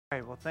All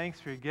right, well, thanks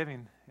for your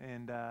giving.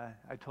 And I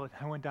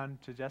went down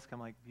to Jessica. I'm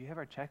like, do you have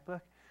our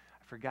checkbook?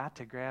 I forgot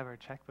to grab our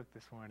checkbook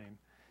this morning.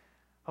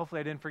 Hopefully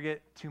I didn't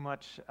forget too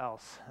much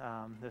else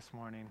this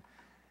morning.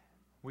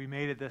 We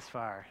made it this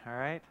far, all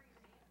right?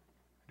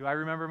 Do I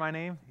remember my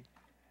name?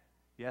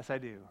 Yes, I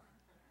do.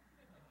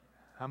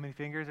 How many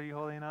fingers are you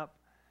holding up?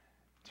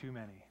 Too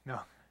many.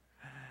 No.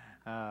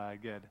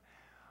 Good.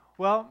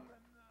 Well,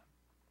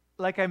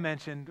 like I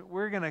mentioned,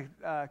 we're going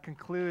to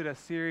conclude a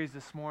series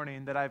this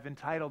morning that I've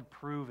entitled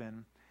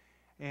Proven.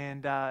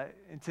 And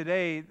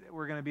today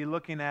we're going to be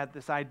looking at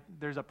this.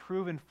 There's a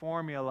proven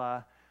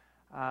formula,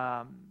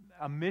 a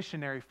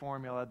missionary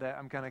formula that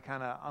I'm going to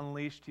kind of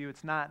unleash to you.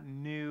 It's not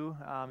new.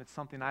 It's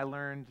something I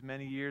learned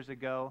many years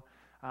ago,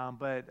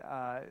 but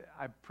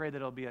I pray that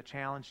it'll be a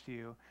challenge to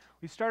you.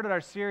 We started our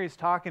series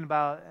talking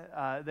about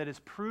that it's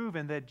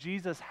proven that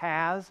Jesus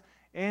has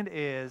and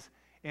is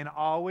and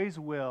always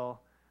will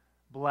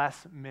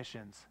bless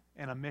missions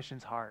and a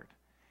missions heart.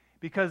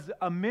 Because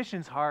a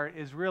missions heart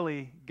is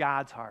really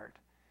God's heart.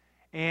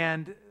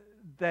 And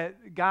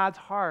that God's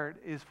heart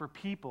is for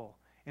people.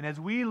 And as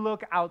we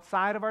look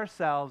outside of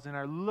ourselves and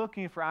are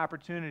looking for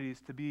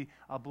opportunities to be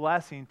a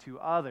blessing to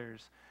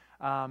others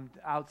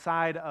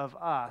outside of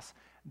us,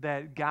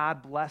 that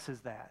God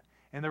blesses that.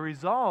 And the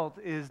result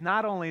is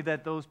not only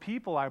that those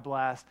people are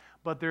blessed,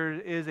 but there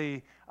is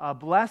a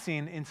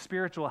blessing in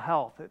spiritual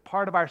health.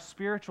 Part of our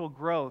spiritual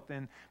growth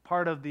and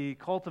part of the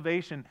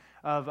cultivation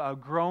of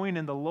growing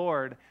in the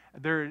Lord,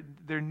 there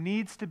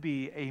needs to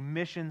be a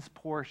missions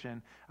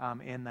portion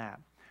in that.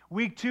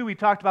 Week 2, we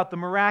talked about the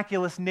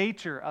miraculous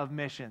nature of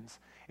missions.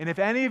 And if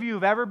any of you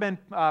have ever been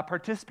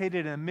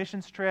participated in a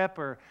missions trip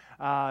or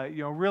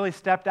really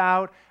stepped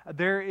out,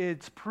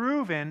 it's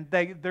proven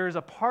that there's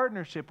a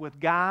partnership with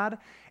God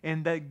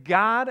and that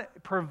God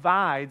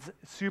provides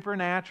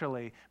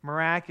supernaturally,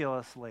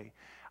 miraculously.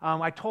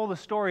 I told a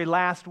story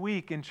last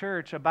week in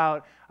church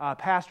about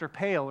Pastor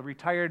Pale, a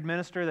retired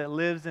minister that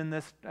lives in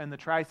the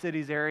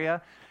Tri-Cities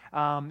area.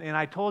 And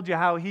I told you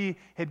how he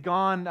had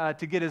gone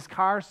to get his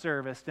car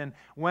serviced and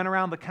went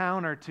around the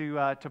counter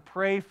to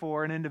pray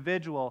for an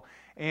individual.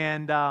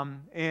 And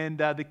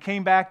they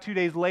came back 2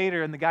 days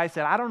later, and the guy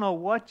said, "I don't know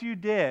what you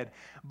did,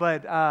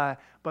 but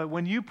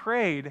when you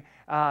prayed,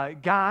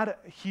 God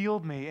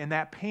healed me, and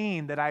that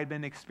pain that I had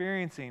been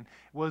experiencing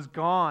was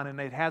gone, and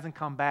it hasn't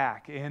come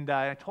back." And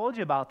I told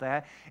you about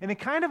that, and it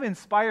kind of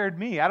inspired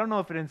me. I don't know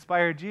if it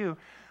inspired you,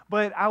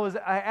 but I was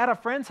at a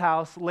friend's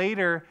house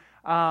later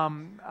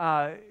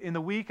in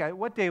the week.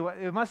 What day?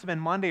 It must have been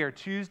Monday or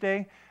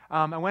Tuesday.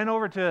 I went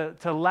over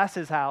to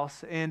Les's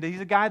house, and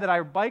he's a guy that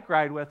I bike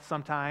ride with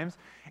sometimes.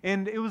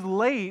 And it was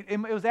late. It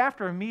was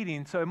after a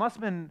meeting, so it must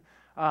have been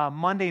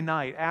Monday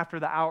night after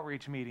the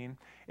outreach meeting.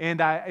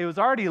 And it was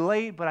already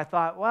late, but I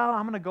thought, well,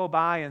 I'm going to go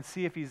by and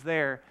see if he's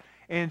there.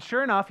 And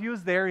sure enough, he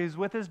was there. He was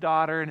with his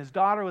daughter, and his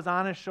daughter was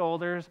on his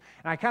shoulders.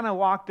 And I kind of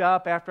walked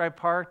up after I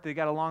parked. They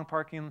got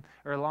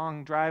a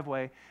long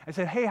driveway. I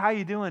said, "Hey, how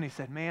you doing?" He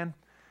said, "Man,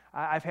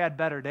 I've had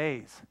better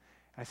days."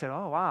 I said,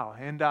 "Oh, wow."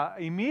 And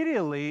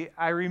immediately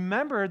I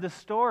remembered the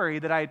story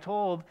that I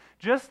told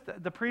just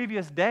the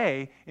previous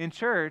day in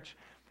church.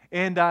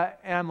 And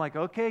I'm like,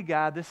 okay,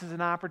 God, this is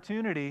an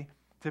opportunity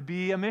to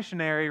be a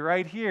missionary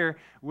right here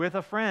with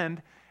a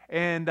friend.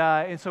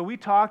 And so we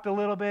talked a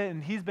little bit,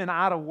 and he's been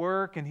out of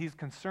work, and he's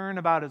concerned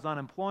about his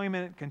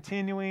unemployment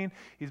continuing.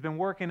 He's been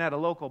working at a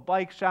local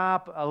bike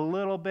shop a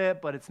little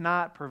bit, but it's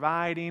not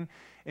providing.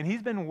 And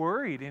he's been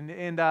worried, and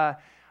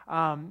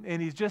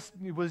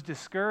he was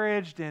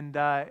discouraged, and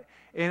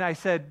I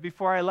said,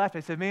 before I left, I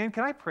said, "Man,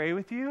 can I pray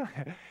with you?"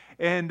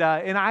 and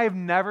I've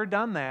never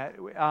done that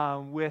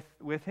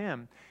with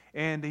him.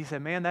 And he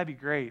said, "Man, that'd be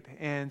great."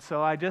 And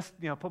so I just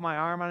put my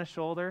arm on his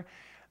shoulder.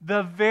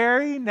 The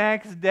very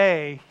next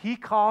day, he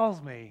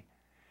calls me,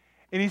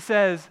 and he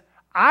says,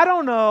 "I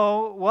don't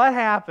know what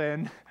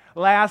happened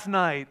last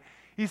night."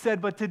 He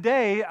said, "But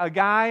today, a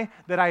guy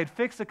that I had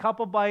fixed a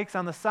couple bikes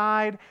on the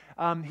side,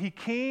 he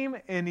came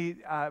and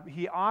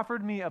he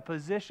offered me a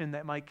position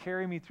that might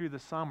carry me through the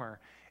summer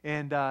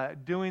and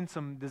doing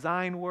some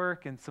design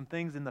work and some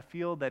things in the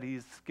field that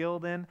he's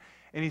skilled in."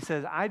 And he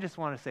says, "I just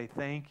want to say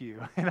thank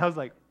you." And I was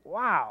like,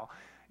 wow,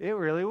 it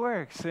really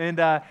works. And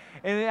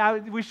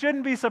we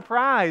shouldn't be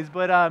surprised,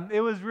 but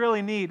it was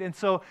really neat. And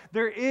so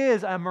there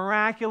is a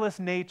miraculous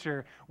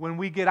nature when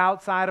we get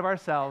outside of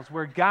ourselves,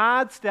 where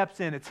God steps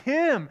in. It's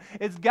Him.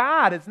 It's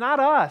God. It's not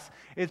us.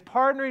 It's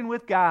partnering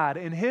with God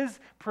in His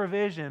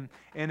provision,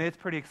 and it's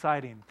pretty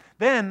exciting.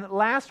 Then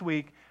last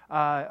week,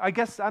 I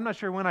guess I'm not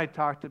sure when I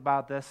talked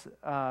about this.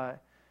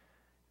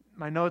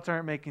 My notes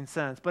aren't making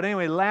sense. But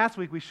anyway, last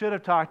week we should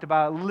have talked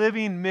about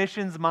living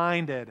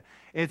missions-minded.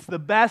 It's the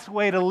best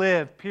way to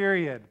live,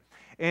 period.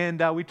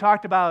 And we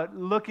talked about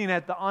looking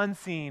at the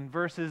unseen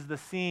versus the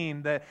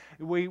seen. That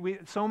we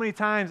so many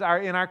times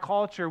in our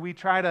culture, we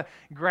try to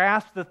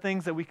grasp the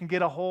things that we can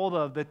get a hold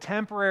of, the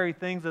temporary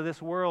things of this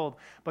world.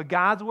 But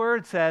God's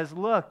Word says,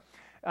 look,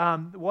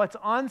 what's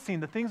unseen,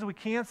 the things that we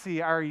can't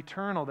see are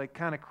eternal, that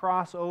kind of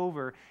cross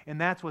over, and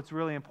that's what's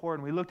really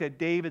important. We looked at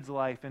David's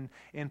life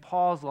and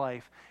Paul's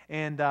life,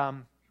 and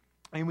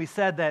we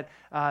said that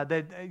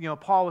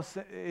Paul was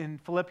in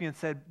Philippians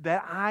said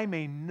that I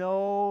may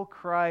know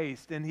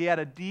Christ, and he had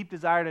a deep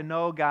desire to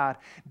know God.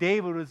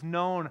 David was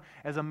known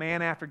as a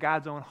man after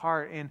God's own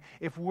heart, and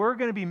if we're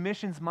going to be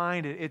missions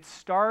minded, it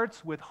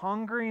starts with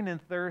hungering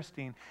and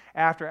thirsting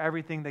after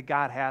everything that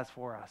God has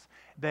for us.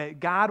 That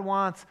God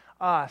wants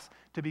us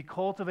to be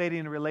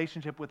cultivating a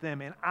relationship with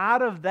Him, and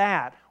out of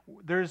that,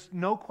 there's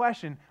no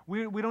question,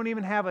 we don't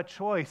even have a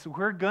choice.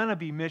 We're going to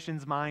be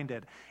missions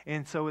minded.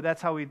 And so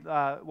that's how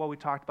what we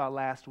talked about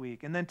last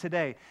week. And then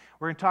today,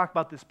 we're going to talk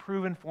about this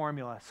proven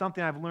formula,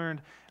 something I've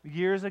learned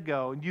years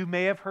ago. And you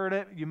may have heard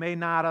it, you may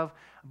not have,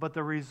 but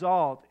the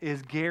result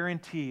is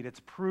guaranteed.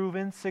 It's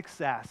proven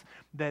success.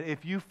 That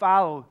if you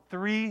follow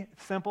 3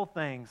 simple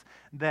things,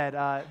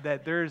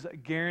 that there's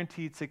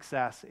guaranteed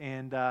success.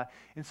 And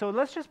so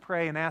let's just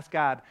pray and ask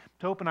God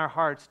to open our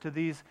hearts to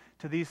these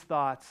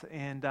thoughts.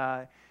 And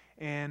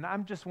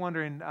I'm just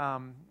wondering,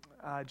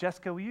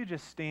 Jessica, will you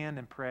just stand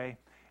and pray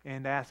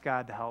and ask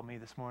God to help me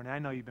this morning? I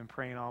know you've been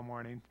praying all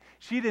morning.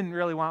 She didn't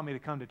really want me to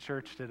come to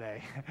church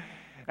today.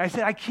 I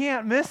said, I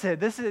can't miss it.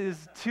 This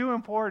is too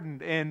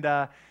important.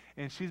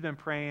 And she's been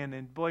praying,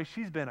 and boy,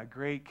 she's been a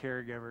great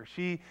caregiver.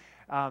 She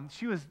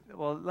was,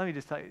 well, let me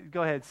just tell you,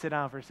 go ahead, sit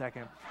down for a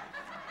second.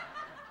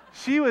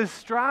 She was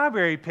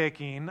strawberry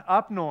picking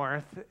up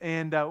north,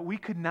 and we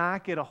could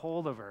not get a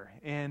hold of her.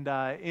 And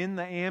in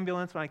the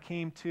ambulance, when I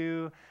came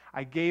to,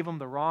 I gave them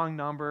the wrong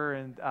number,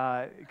 and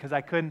because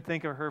I couldn't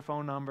think of her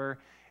phone number.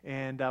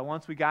 And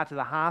once we got to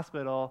the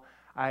hospital,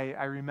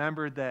 I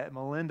remembered that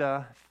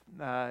Melinda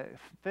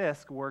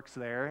Fisk works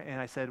there,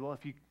 and I said, well,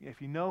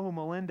 if you know who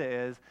Melinda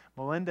is,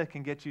 Melinda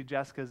can get you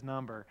Jessica's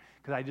number,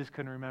 because I just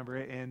couldn't remember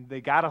it. And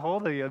they got a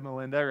hold of you,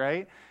 Melinda,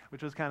 right?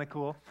 Which was kind of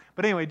cool.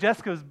 But anyway,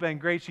 Jessica's been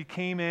great. She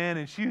came in,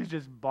 and she was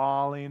just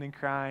bawling and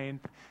crying,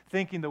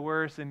 thinking the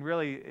worst, and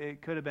really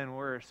it could have been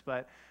worse.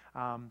 But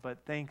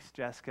thanks,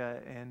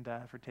 Jessica, and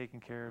for taking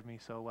care of me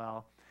so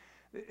well.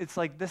 It's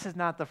like this is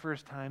not the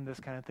first time this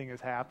kind of thing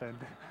has happened.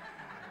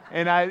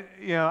 And I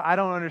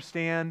don't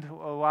understand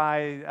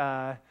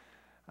why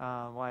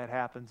it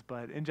happens,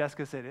 and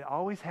Jessica said, it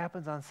always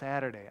happens on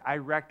Saturday. I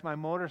wrecked my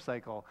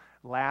motorcycle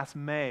last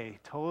May,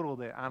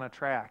 totaled it on a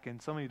track,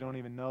 and some of you don't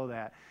even know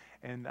that,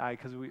 and I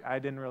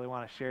didn't really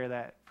want to share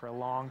that for a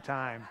long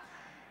time,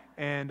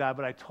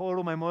 but I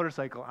totaled my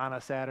motorcycle on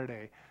a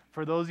Saturday.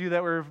 For those of you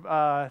that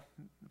were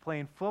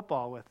playing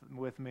football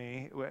with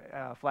me,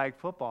 flag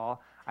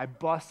football, I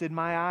busted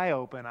my eye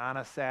open on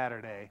a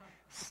Saturday.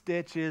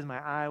 Stitches, my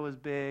eye was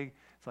big.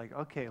 It's like,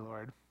 okay,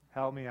 Lord,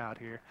 help me out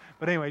here.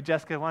 But anyway,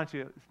 Jessica, why don't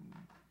you,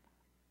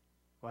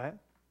 what?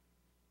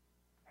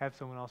 Have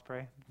someone else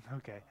pray?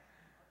 Okay.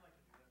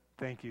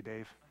 Thank you,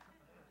 Dave.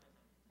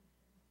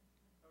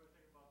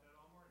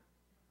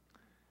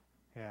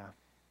 Yeah.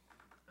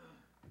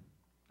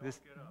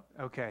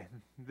 Okay.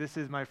 This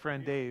is my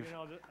friend Dave.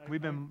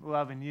 We've been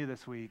loving you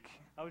this week.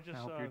 I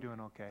hope you're doing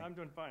okay. I'm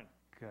doing fine.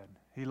 Good.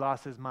 He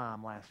lost his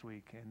mom last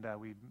week, and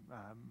we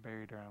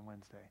buried her on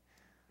Wednesday.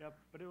 Yep,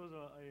 but it was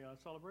a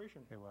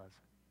celebration. It was.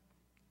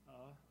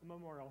 A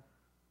memorial.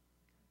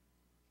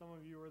 Some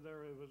of you were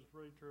there. It was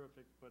really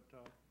terrific. But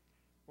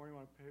morning,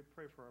 I want to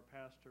pray for our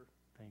pastor.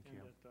 Thank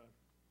you. That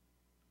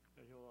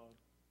he'll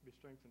be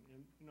strengthened.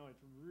 And,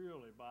 it's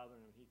really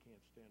bothering him. He can't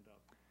stand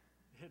up.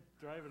 It's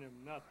driving him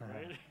nuts,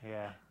 right?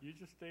 Yeah. You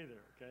just stay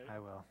there, okay? I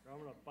will. Or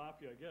I'm going to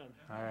bop you again.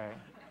 All right.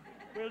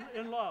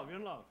 In love.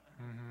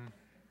 Mm-hmm.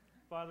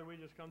 Father, we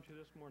just come to you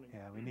this morning.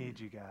 Yeah, we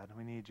need you, God.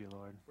 We need you,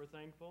 Lord. We're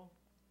thankful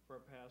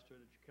for our pastor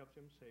that you kept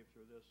him safe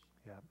through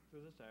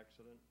this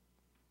accident.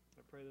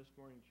 I pray this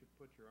morning that you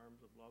put your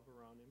arms of love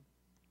around him,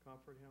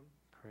 comfort him.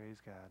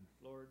 Praise God.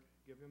 Lord,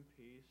 give him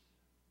peace.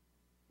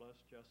 Bless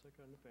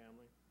Jessica and the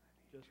family.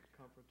 Just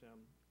comfort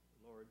them,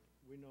 Lord.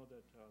 We know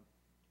that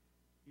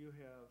you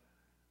have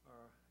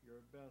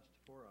your best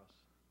for us.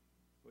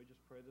 We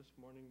just pray this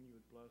morning you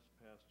would bless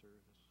Pastor.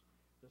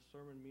 This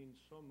sermon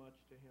means so much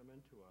to him and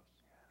to us.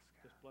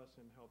 Yes, just bless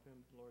him, help him,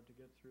 Lord, to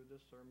get through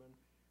this sermon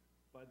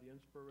by the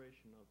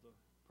inspiration of the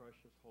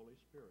precious Holy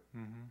Spirit.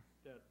 Mm-hmm.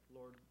 That,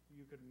 Lord,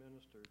 you could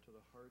minister to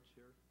the hearts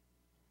here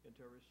and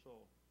to every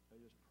soul. I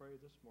just pray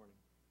this morning.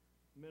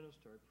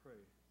 Minister, I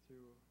pray,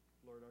 through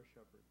Lord our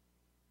shepherd.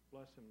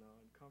 Bless him now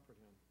and comfort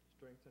him,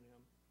 strengthen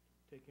him,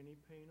 take any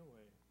pain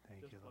away.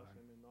 Thank you, Lord. Lord. Just bless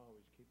him and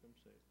always keep him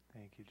safe.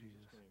 Thank you, Jesus.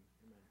 In Jesus'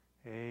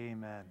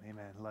 name, amen.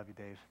 Amen. Love you,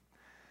 Dave.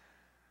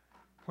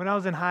 When I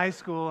was in high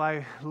school,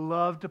 I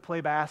loved to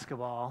play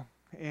basketball,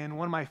 and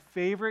one of my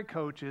favorite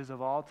coaches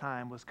of all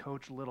time was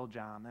Coach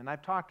Littlejohn, and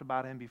I've talked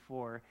about him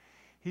before.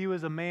 He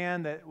was a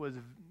man that was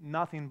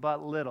nothing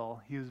but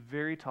little. He was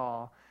very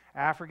tall,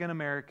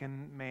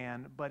 African-American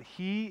man, but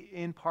he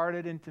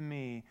imparted into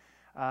me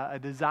a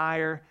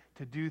desire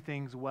to do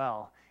things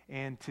well,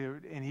 and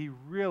he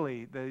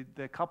really,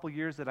 the couple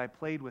years that I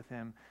played with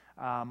him,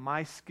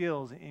 my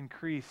skills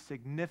increased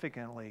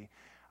significantly.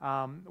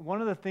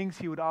 one of the things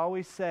he would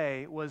always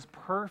say was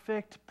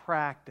perfect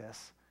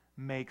practice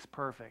makes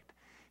perfect.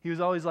 He was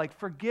always like,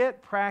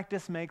 forget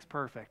practice makes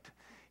perfect.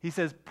 He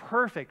says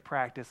perfect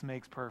practice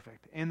makes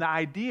perfect. And the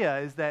idea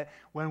is that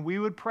when we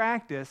would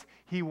practice,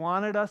 he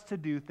wanted us to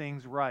do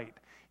things right.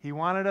 He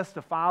wanted us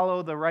to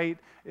follow do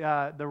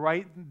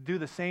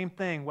the same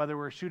thing, whether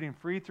we're shooting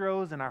free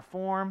throws in our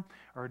form,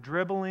 or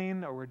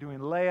dribbling, or we're doing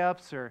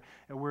layups, or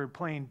we're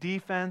playing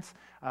defense,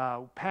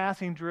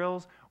 passing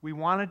drills. We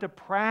wanted to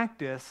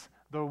practice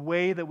the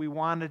way that we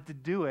wanted to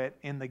do it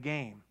in the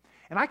game.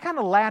 And I kind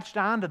of latched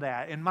onto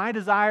that. In my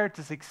desire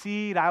to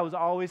succeed, I was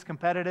always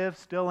competitive,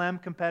 still am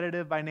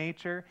competitive by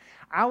nature.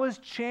 I was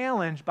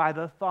challenged by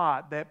the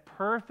thought that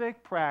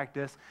perfect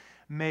practice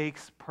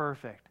makes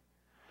perfect.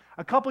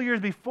 A couple years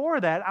before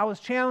that, I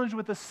was challenged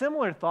with a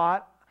similar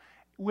thought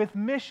with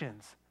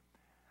missions.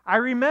 I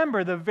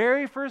remember the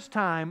very first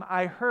time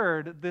I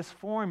heard this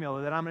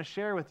formula that I'm going to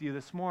share with you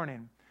this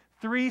morning.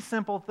 3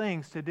 simple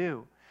things to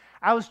do.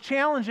 I was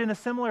challenged in a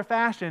similar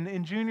fashion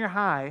in junior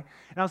high,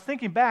 and I was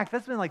thinking back,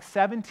 that's been like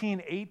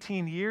 17,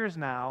 18 years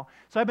now.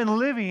 So I've been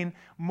living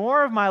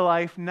more of my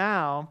life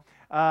now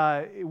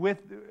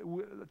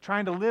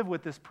trying to live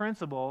with this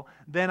principle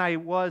than I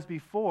was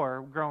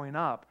before growing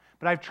up.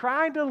 But I've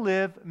tried to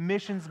live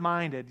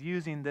missions-minded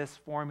using this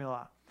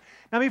formula.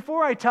 Now,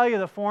 before I tell you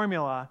the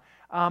formula,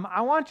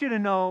 I want you to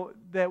know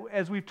that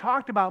as we've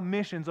talked about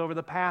missions over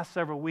the past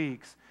several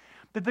weeks,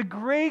 that the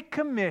Great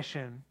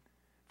Commission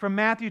from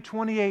Matthew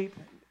 28,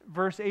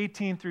 verse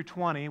 18 through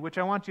 20, which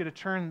I want you to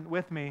turn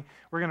with me,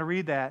 we're going to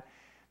read that.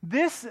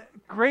 This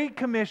Great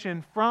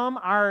Commission from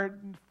our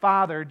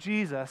Father,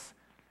 Jesus,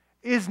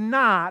 is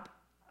not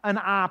an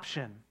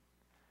option.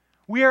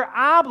 We are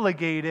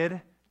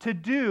obligated to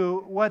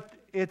do what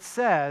it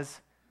says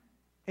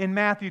in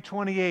Matthew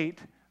 28.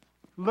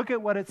 Look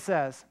at what it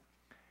says.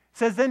 It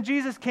says, then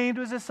Jesus came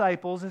to his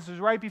disciples. This was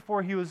right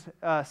before he was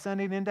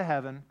ascending into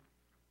heaven.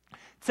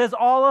 It says,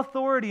 all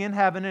authority in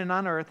heaven and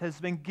on earth has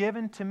been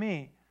given to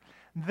me.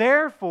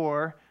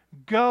 Therefore,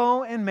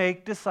 go and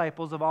make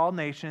disciples of all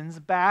nations,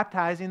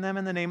 baptizing them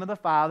in the name of the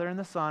Father and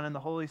the Son and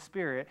the Holy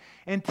Spirit,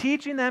 and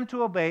teaching them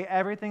to obey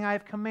everything I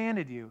have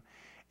commanded you.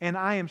 And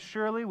I am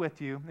surely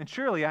with you, and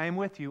surely I am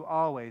with you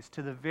always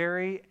to the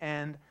very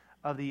end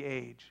of the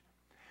age.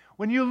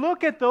 When you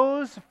look at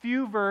those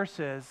few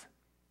verses,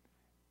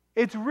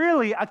 it's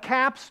really a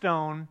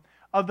capstone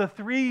of the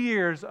 3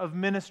 years of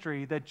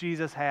ministry that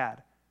Jesus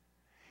had.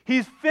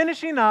 He's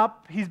finishing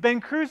up. He's been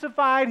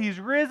crucified. He's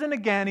risen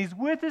again. He's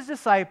with his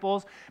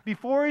disciples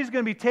before he's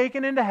going to be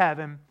taken into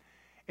heaven.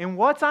 And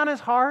what's on his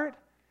heart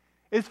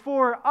is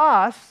for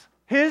us,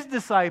 his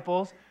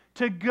disciples,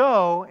 to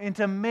go and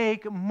to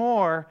make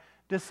more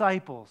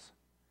disciples.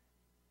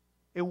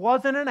 It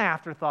wasn't an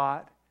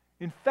afterthought.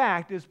 In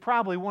fact, it's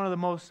probably one of the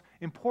most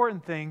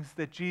important things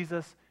that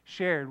Jesus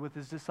shared with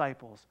his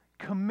disciples.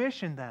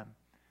 Commissioned them.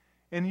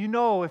 And you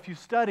know, if you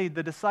studied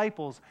the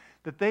disciples,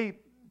 that they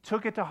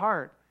took it to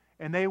heart.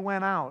 And they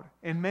went out,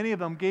 and many of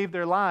them gave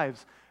their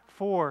lives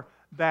for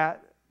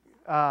that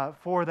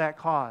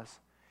cause.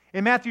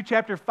 In Matthew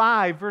chapter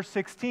 5, verse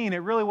 16, it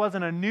really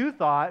wasn't a new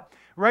thought.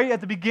 Right at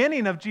the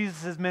beginning of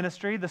Jesus'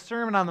 ministry, the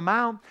Sermon on the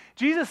Mount,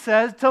 Jesus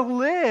says to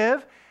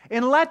live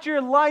and let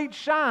your light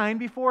shine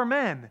before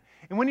men.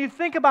 And when you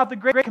think about the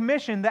Great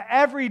Commission, the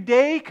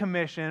everyday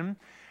commission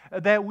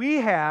that we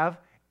have,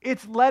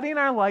 it's letting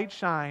our light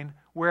shine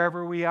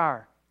wherever we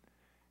are.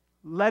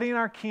 Letting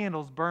our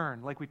candles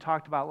burn, like we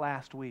talked about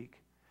last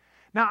week.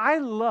 Now, I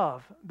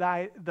love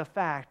the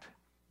fact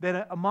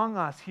that among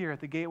us here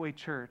at the Gateway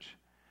Church,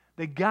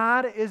 that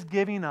God is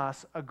giving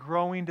us a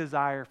growing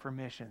desire for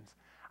missions.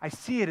 I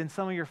see it in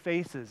some of your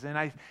faces,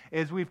 and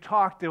as we've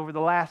talked over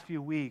the last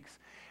few weeks,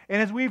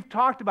 and as we've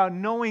talked about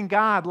knowing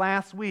God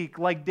last week,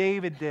 like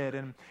David did,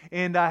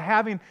 and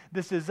having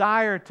this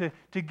desire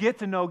to get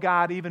to know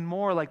God even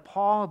more, like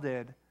Paul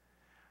did.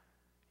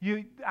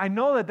 I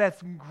know that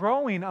that's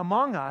growing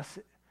among us,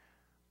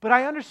 but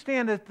I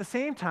understand at the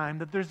same time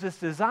that there's this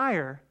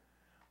desire,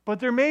 but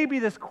there may be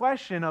this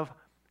question of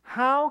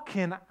how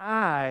can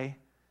I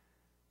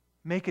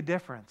make a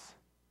difference?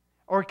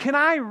 Or can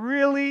I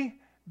really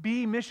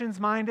be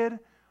missions-minded?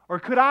 Or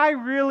could I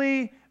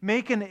really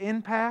make an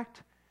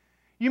impact?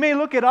 You may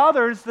look at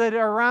others that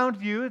are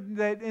around you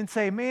and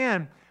say,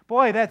 man,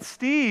 boy, that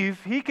Steve,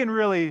 he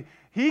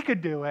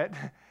could do it.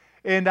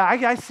 And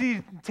I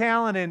see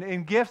talent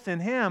and gifts in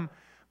him,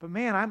 but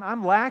man,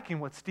 I'm lacking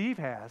what Steve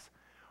has.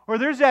 Or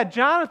there's that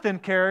Jonathan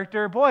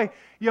character, boy,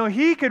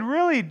 he could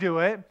really do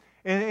it,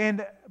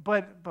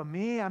 but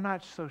me, I'm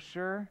not so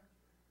sure.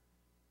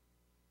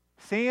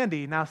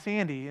 Sandy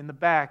in the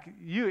back,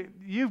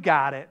 you've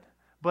got it,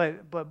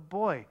 but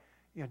boy,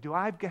 do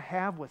I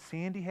have what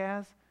Sandy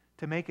has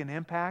to make an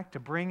impact, to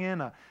bring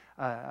in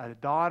a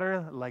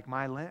daughter like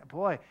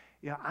boy,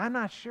 I'm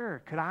not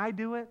sure. Could I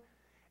do it?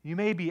 You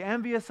may be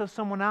envious of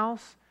someone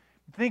else,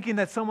 thinking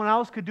that someone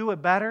else could do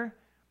it better.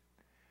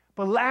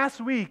 But last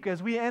week,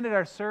 as we ended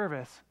our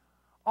service,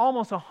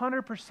 almost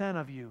 100%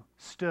 of you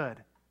stood,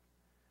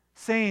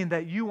 saying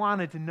that you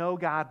wanted to know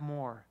God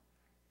more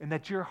and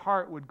that your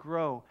heart would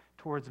grow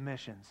towards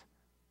missions.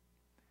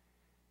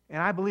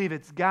 And I believe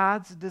it's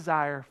God's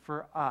desire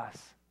for us,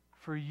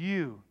 for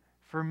you,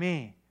 for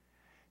me,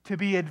 to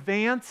be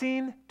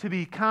advancing, to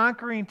be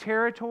conquering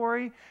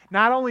territory,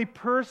 not only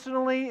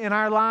personally in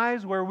our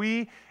lives where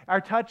we are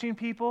touching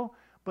people,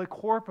 but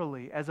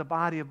corporately as a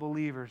body of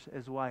believers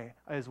as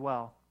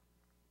well.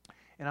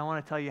 And I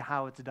want to tell you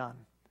how it's done.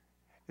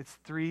 It's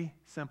 3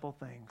 simple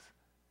things.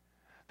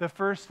 The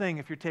first thing,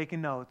 if you're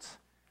taking notes,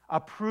 a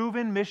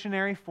proven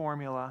missionary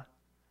formula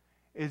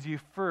is you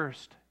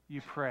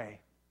pray.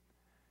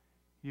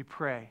 You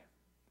pray.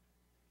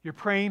 You're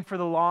praying for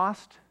the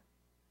lost,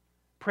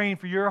 praying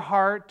for your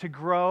heart to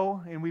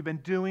grow, and we've been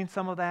doing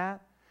some of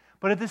that.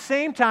 But at the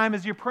same time,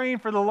 as you're praying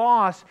for the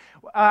lost,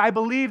 I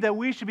believe that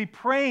we should be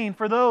praying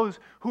for those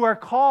who are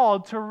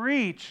called to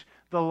reach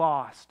the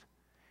lost.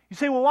 You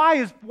say, well,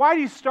 why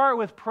do you start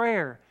with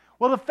prayer?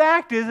 Well, the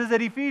fact is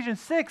that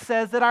Ephesians 6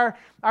 says that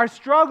our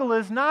struggle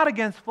is not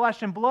against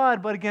flesh and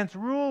blood, but against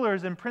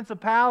rulers and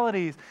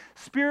principalities,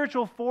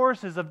 spiritual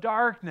forces of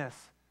darkness.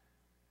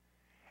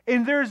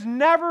 And there's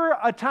never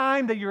a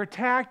time that you're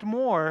attacked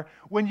more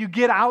when you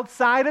get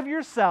outside of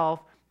yourself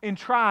and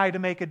try to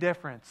make a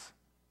difference.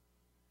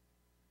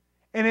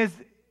 And as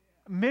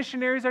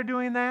missionaries are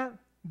doing that,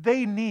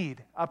 they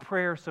need a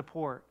prayer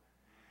support.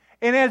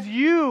 And as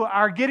you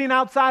are getting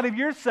outside of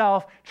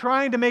yourself,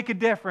 trying to make a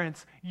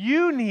difference,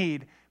 you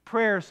need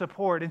prayer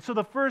support. And so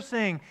the first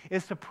thing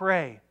is to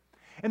pray.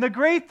 And the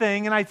great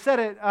thing, and I said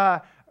it,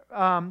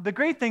 the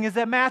great thing is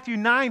that Matthew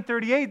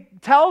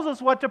 9:38 tells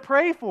us what to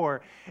pray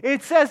for.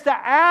 It says to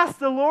ask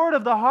the Lord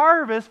of the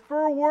harvest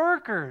for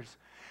workers,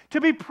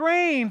 to be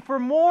praying for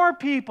more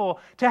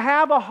people, to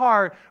have a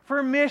heart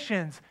for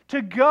missions,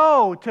 to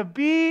go, to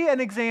be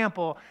an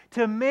example,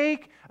 to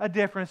make a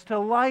difference, to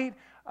light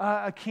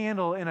a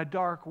candle in a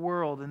dark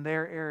world in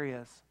their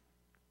areas.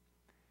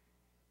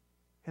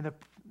 And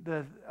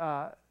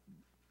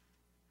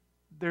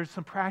there's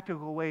some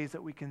practical ways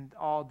that we can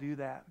all do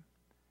that.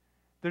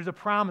 There's a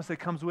promise that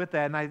comes with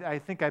that, and I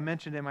think I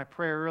mentioned it in my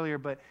prayer earlier,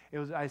 but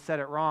I said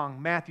it wrong.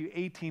 Matthew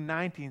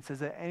 18:19 says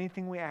that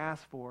anything we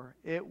ask for,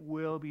 it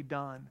will be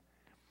done.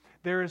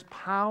 There is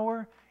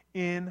power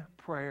in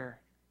prayer.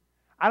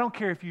 I don't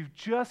care if you've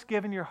just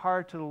given your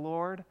heart to the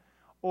Lord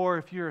or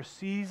if you're a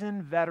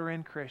seasoned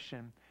veteran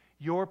Christian,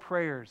 your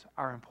prayers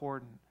are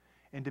important.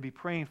 And to be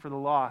praying for the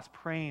lost,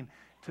 praying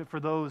for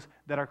those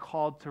that are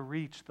called to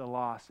reach the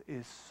lost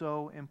is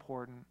so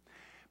important.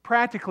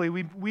 Practically,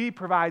 we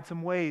provide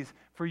some ways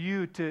for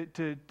you to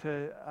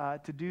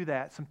do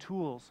that, some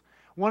tools.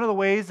 One of the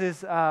ways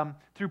is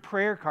through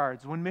prayer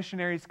cards. When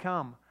missionaries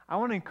come, I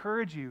want to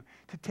encourage you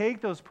to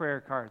take those prayer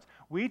cards.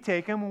 We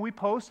take them and we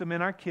post them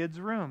in our kids'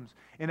 rooms.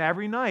 And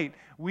every night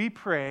we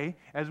pray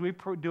as we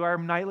do our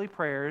nightly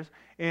prayers.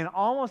 And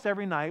almost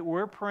every night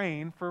we're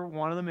praying for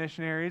one of the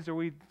missionaries,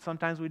 or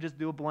sometimes we just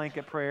do a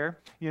blanket prayer.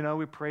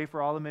 We pray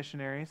for all the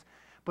missionaries.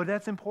 But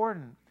that's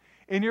important.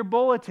 In your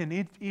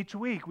bulletin each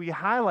week, we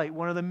highlight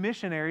one of the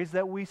missionaries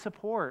that we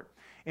support.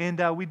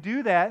 And we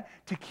do that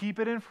to keep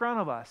it in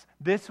front of us.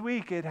 This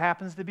week, it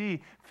happens to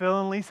be Phil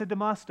and Lisa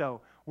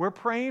DeMusto. We're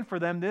praying for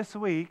them this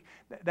week.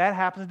 That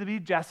happens to be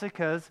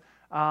Jessica's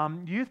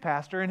youth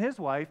pastor and his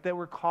wife that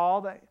were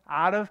called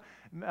out of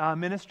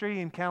ministry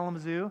in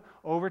Kalamazoo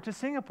over to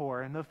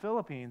Singapore and the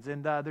Philippines.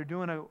 And they're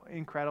doing an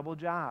incredible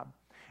job.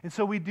 And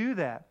so we do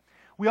that.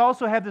 We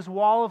also have this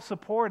wall of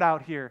support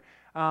out here,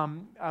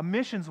 a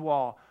missions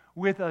wall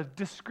with a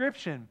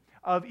description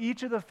of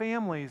each of the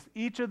families,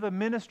 each of the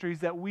ministries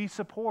that we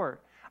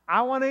support.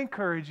 I want to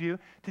encourage you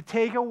to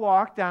take a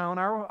walk down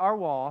our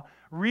wall,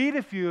 read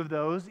a few of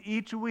those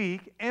each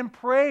week, and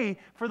pray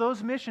for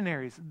those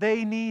missionaries.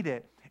 They need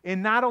it.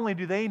 And not only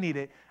do they need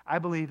it, I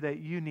believe that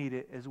you need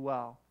it as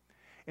well.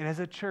 And as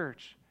a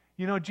church,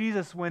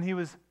 Jesus, when he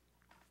was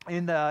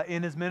in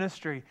his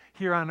ministry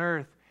here on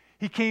earth,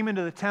 he came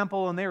into the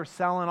temple and they were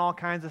selling all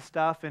kinds of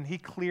stuff, and he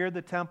cleared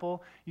the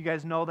temple. You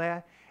guys know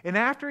that? And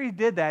after he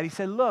did that, he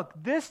said, look,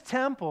 this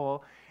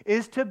temple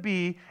is to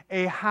be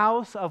a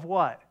house of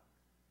what?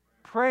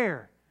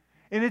 Prayer.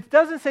 And it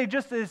doesn't say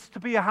just it's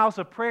to be a house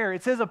of prayer.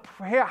 It says a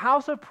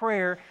house of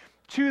prayer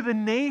to the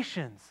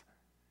nations.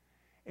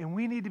 And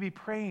we need to be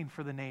praying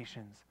for the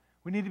nations.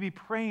 We need to be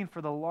praying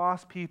for the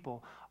lost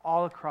people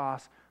all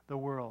across the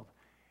world.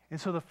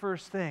 And so the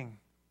first thing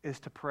is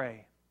to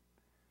pray.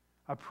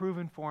 A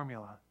proven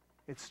formula.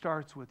 It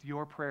starts with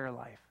your prayer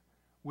life,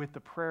 with the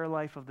prayer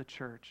life of the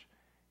church.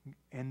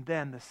 And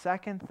then the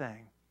second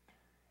thing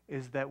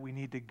is that we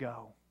need to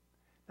go.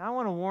 Now I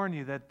want to warn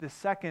you that the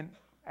second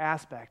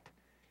aspect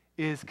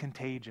is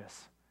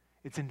contagious.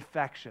 It's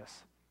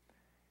infectious.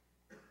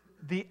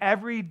 The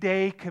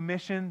everyday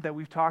commission that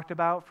we've talked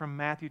about from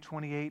Matthew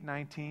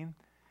 28:19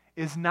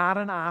 is not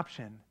an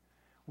option.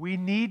 We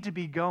need to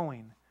be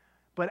going.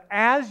 But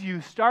as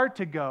you start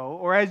to go,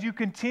 or as you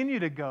continue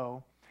to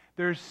go,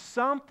 there's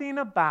something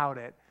about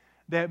it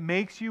that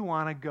makes you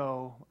want to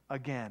go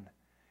again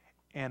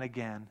and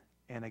again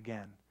and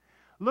again.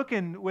 Look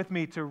with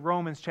me to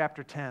Romans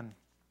chapter 10.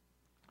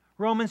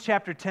 Romans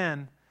chapter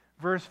 10,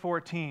 verse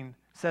 14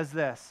 says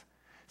this.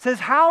 It says,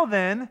 how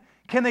then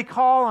can they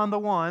call on the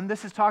one,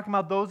 this is talking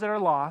about those that are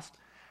lost,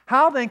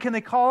 how then can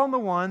they call on the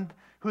one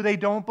who they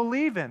don't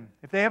believe in,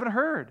 if they haven't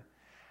heard?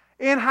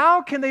 And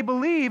how can they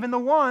believe in the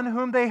one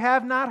whom they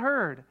have not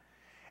heard?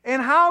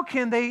 And how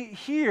can they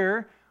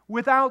hear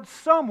without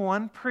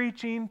someone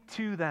preaching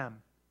to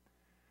them?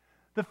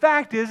 The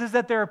fact is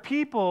that there are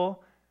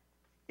people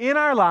in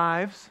our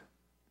lives,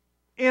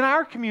 in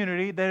our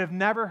community, that have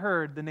never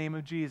heard the name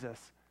of Jesus.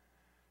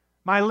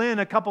 Mylin,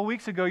 a couple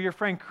weeks ago, your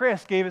friend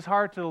Chris gave his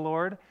heart to the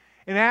Lord.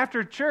 And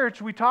after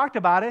church, we talked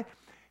about it.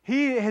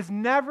 He has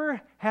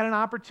never had an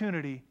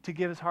opportunity to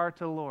give his heart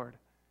to the Lord.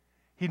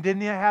 He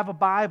didn't even have a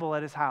Bible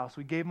at his house.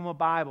 We gave him a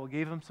Bible,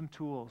 gave him some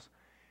tools.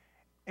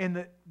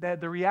 And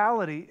the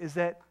reality is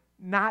that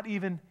not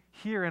even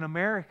here in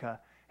America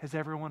has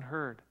everyone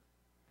heard.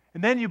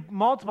 And then you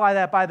multiply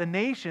that by the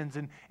nations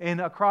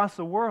and across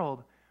the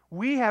world.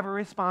 We have a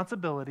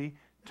responsibility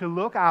to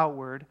look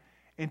outward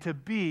and to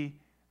be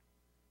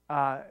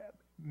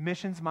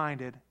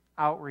missions-minded,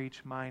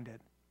 outreach-minded.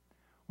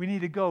 We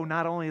need to go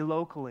not only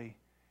locally,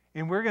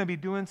 and we're going to be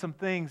doing some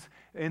things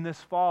in this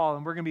fall,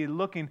 and we're going to be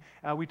looking,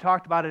 we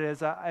talked about it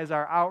as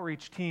our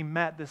outreach team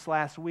met this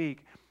last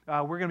week.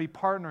 We're going to be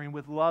partnering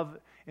with Love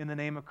in the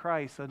Name of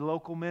Christ, a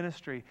local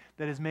ministry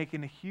that is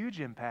making a huge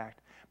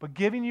impact, but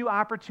giving you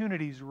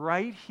opportunities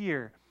right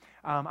here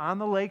on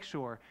the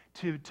lakeshore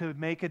to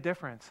make a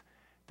difference.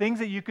 Things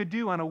that you could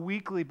do on a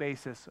weekly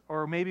basis,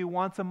 or maybe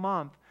once a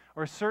month,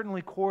 or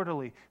certainly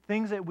quarterly.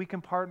 Things that we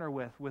can partner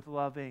with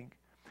Love Inc.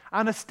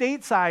 On the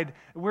state side,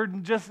 we're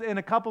just in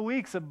a couple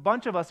weeks, a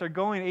bunch of us are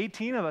going,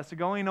 18 of us are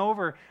going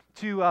over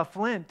to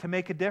Flint to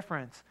make a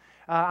difference.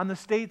 On the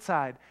state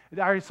side,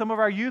 some of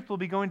our youth will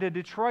be going to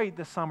Detroit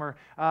this summer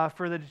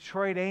for the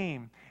Detroit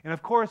AIM. And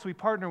of course, we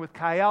partner with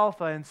Chi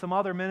Alpha and some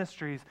other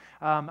ministries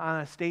on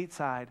a state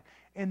side.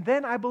 And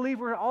then I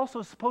believe we're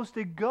also supposed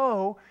to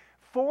go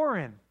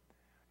foreign,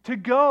 to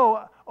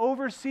go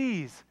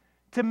overseas,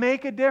 to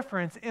make a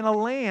difference in a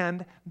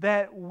land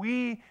that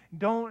we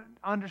don't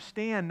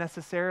understand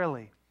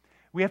necessarily.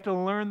 We have to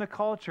learn the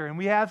culture, and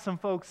we have some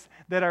folks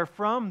that are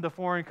from the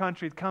foreign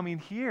countries coming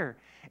here.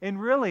 And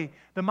really,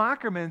 the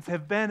Mockermans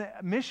have been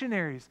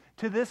missionaries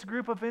to this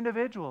group of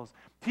individuals,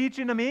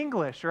 teaching them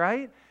English,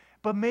 right?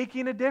 But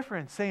making a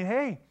difference, saying,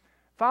 hey,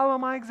 follow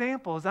my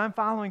example as I'm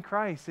following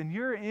Christ, and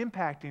you're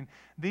impacting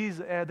these,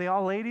 they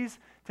all ladies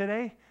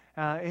today,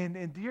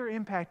 and you're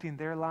impacting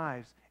their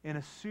lives in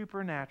a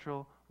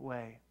supernatural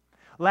way.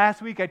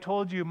 Last week I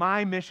told you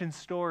my mission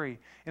story,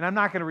 and I'm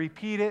not going to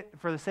repeat it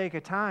for the sake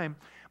of time,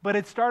 but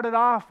it started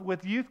off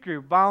with youth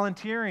group,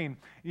 volunteering,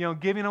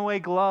 giving away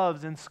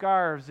gloves and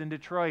scarves in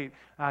Detroit,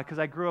 because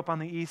I grew up on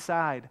the east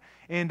side.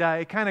 And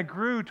it kind of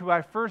grew to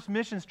our first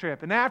missions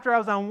trip. And after I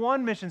was on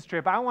one missions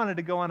trip, I wanted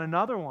to go on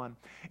another one.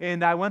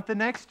 And I went the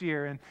next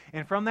year,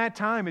 and from that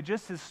time, it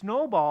just has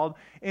snowballed.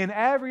 And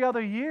every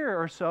other year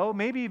or so,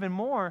 maybe even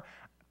more,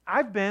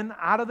 I've been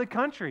out of the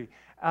country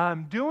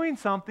doing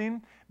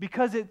something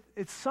because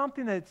it's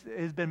something that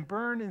has been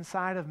burned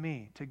inside of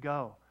me to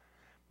go.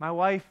 My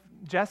wife,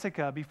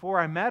 Jessica, before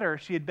I met her,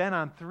 she had been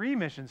on 3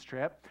 missions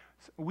trips.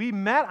 We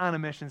met on a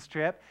missions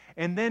trip,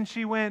 and then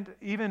she went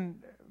even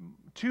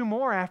 2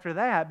 more after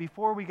that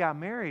before we got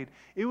married.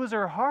 It was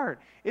her heart.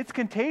 It's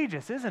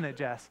contagious, isn't it,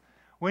 Jess?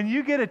 When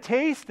you get a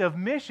taste of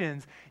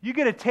missions, you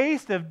get a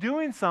taste of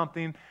doing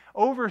something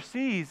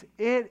overseas,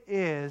 it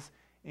is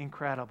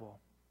incredible.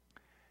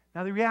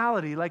 Now, the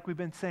reality, like we've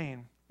been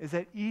saying, is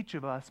that each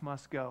of us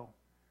must go.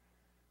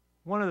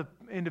 One of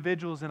the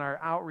individuals in our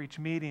outreach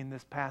meeting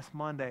this past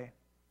Monday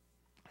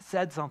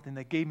said something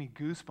that gave me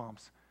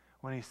goosebumps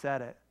when he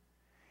said it.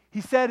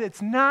 He said,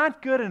 it's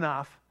not good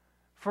enough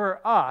for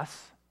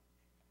us,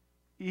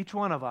 each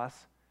one of us,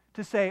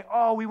 to say,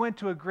 oh, we went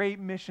to a great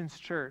missions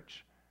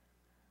church.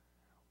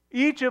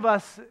 Each of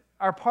us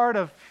are part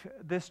of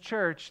this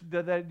church,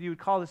 that you would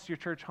call this your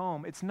church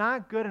home. It's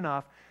not good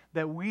enough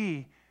that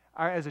we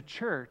are, as a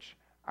church,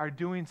 are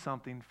doing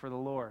something for the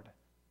Lord.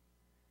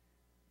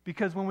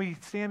 Because when we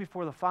stand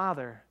before the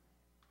Father,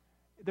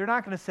 they're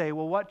not going to say,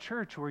 well, what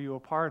church were you a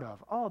part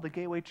of? Oh, the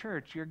Gateway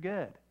Church, you're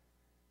good.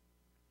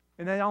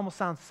 And that almost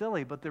sounds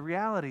silly, but the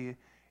reality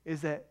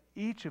is that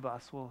each of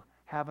us will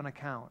have an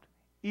account.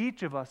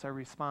 Each of us are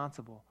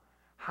responsible.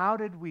 How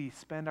did we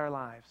spend our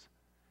lives?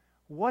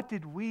 What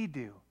did we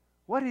do?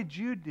 What did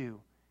you do?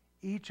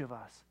 Each of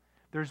us.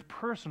 There's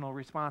personal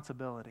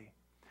responsibility.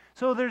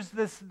 So there's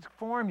this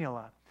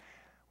formula.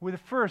 The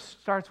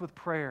first starts with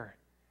prayer.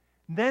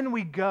 Then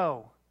we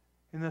go.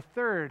 And the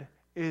third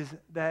is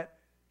that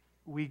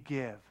we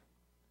give.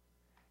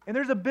 And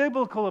there's a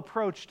biblical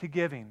approach to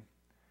giving.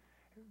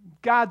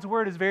 God's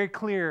word is very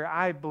clear,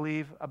 I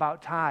believe,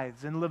 about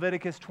tithes. In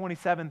Leviticus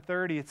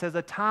 27:30, it says,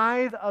 a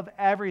tithe of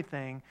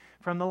everything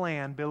from the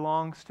land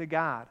belongs to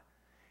God.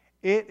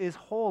 It is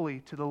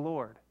holy to the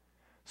Lord.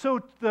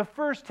 So the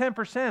first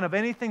 10% of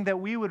anything that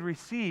we would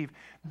receive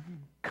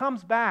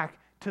comes back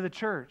to the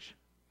church.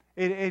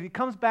 It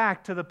comes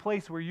back to the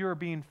place where you're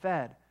being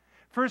fed.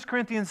 1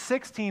 Corinthians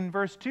 16,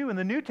 verse 2 in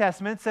the New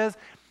Testament says,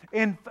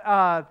 And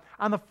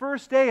on the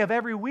first day of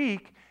every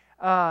week,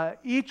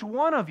 each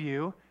one of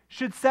you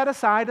should set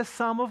aside a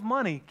sum of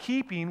money,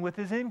 keeping with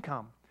his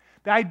income.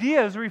 The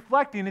idea is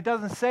reflecting, it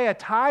doesn't say a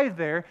tithe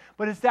there,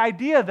 but it's the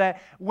idea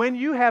that when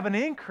you have an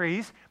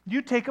increase,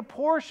 you take a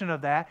portion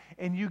of that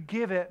and you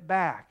give it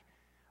back.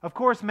 Of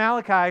course,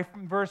 Malachi,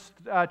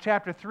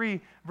 chapter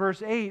 3,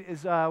 verse 8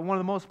 is one of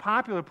the most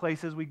popular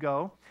places we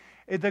go.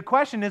 The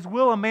question is,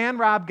 will a man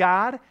rob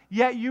God?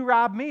 Yet you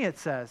rob me, it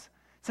says.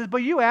 It says,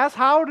 but you ask,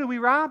 how do we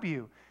rob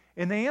you?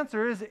 And the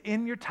answer is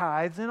in your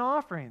tithes and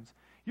offerings.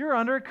 You're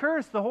under a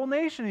curse, the whole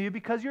nation of you,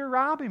 because you're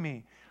robbing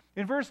me.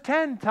 In verse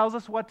 10 tells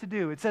us what to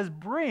do. It says,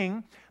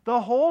 bring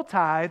the whole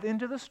tithe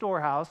into the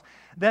storehouse,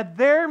 that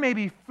there may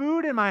be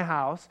food in my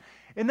house.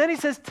 And then he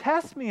says,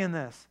 test me in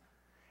this,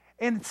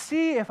 and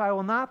see if I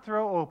will not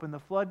throw open the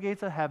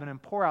floodgates of heaven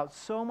and pour out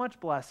so much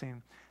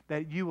blessing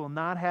that you will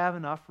not have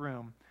enough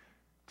room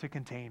to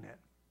contain it.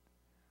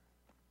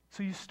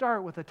 So you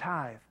start with a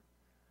tithe.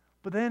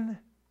 But then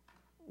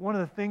one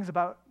of the things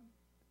about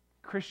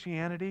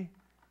Christianity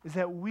is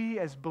that we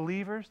as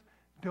believers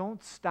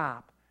don't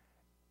stop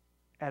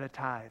at a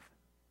tithe.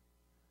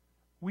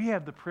 We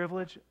have the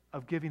privilege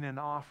of giving an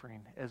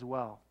offering as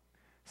well.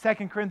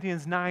 2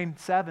 Corinthians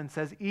 9:7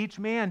 says, each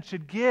man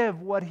should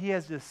give what he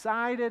has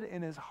decided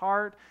in his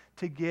heart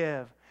to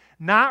give,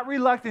 not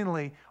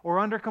reluctantly or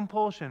under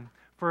compulsion,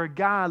 for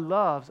God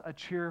loves a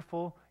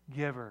cheerful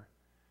giver.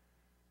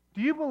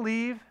 Do you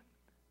believe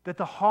that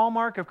the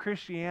hallmark of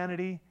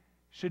Christianity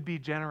should be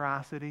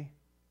generosity?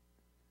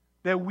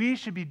 That we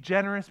should be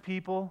generous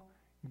people,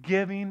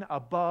 giving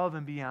above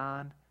and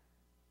beyond?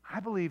 I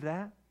believe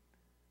that.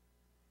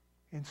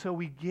 And so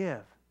we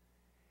give.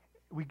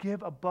 We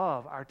give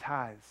above our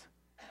tithes.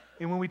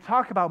 And when we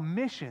talk about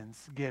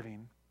missions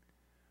giving,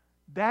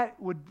 that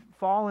would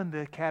fall in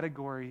the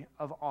category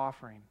of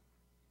offering.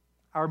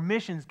 Our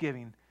missions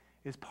giving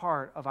is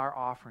part of our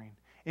offering.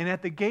 And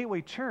at the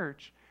Gateway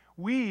Church,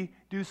 we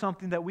do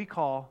something that we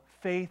call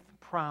faith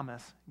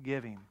promise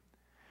giving.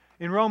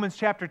 In Romans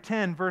chapter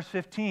 10, verse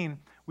 15,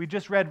 we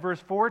just read verse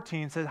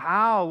 14, says,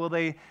 how will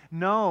they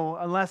know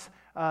unless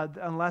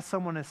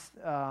someone is,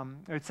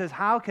 or it says,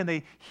 how can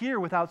they hear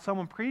without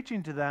someone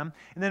preaching to them?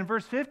 And then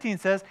verse 15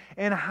 says,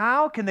 and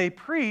how can they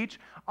preach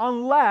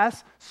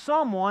unless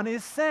someone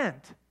is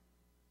sent?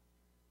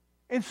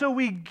 And so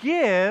we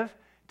give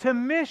to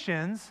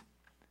missions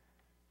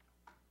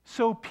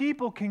so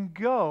people can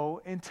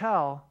go and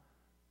tell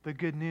the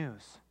good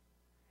news.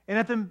 And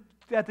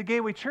at the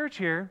Gateway Church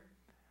here,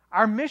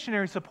 our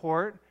missionary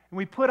support, and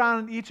we put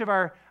on each of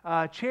our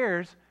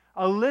chairs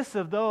a list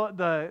of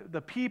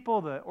the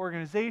people, the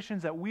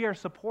organizations that we are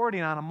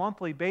supporting on a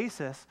monthly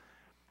basis,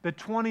 the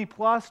 20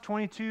 plus,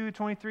 22,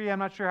 23, I'm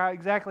not sure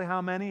exactly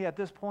how many at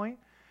this point,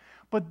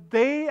 but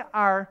they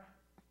are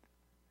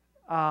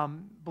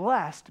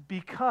blessed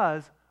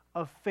because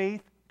of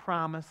faith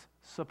promise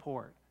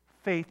support,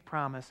 faith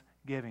promise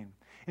giving.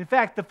 In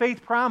fact, the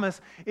faith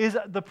promise is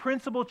the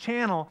principal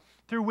channel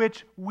through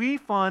which we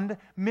fund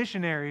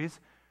missionaries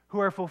who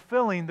are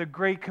fulfilling the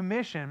Great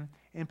Commission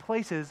in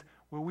places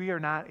where we are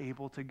not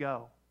able to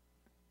go.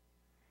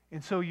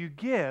 And so you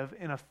give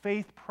in a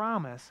faith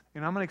promise,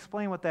 and I'm going to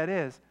explain what that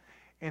is,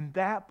 and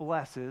that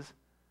blesses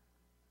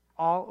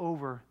all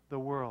over the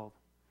world.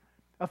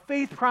 A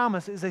faith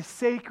promise is a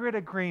sacred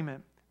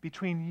agreement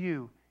between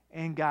you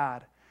and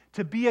God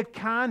to be a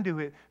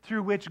conduit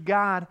through which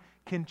God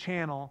can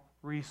channel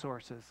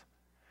resources.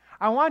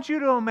 I want you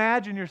to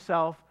imagine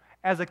yourself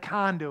as a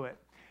conduit.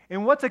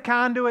 And what's a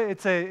conduit?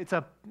 It's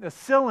a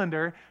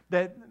cylinder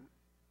that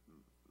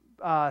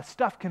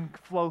stuff can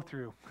flow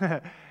through.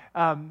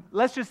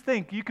 Let's just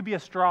think, you could be a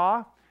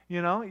straw,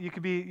 you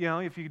could be,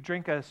 if you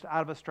drink out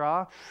of a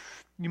straw,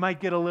 you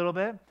might get a little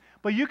bit.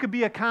 But you could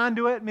be a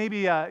conduit,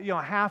 maybe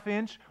a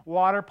half-inch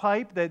water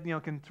pipe that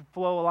can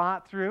flow a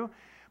lot through.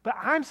 But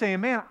I'm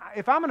saying, man,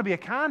 if I'm going to be a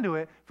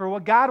conduit for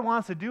what God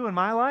wants to do in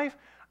my life,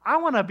 I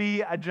want to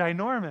be a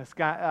ginormous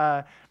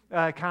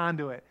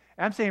conduit.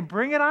 And I'm saying,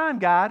 bring it on,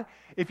 God.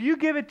 If you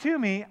give it to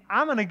me,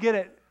 I'm going to get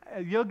it.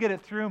 You'll get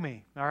it through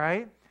me, all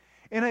right?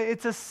 And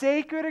it's a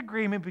sacred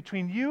agreement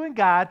between you and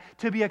God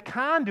to be a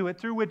conduit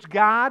through which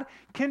God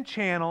can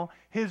channel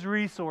His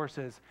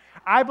resources.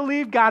 I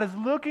believe God is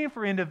looking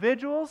for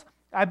individuals.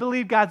 I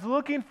believe God's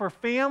looking for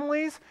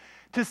families.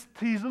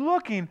 He's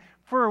looking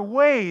for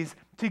ways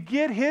to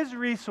get His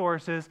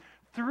resources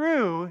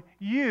through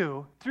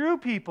you, through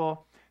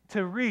people,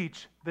 to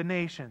reach the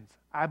nations.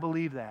 I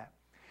believe that.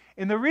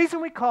 And the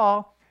reason we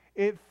call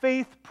it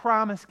faith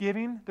promise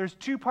giving, there's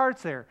two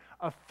parts there,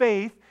 of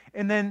faith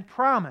and then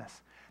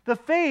promise. The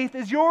faith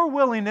is your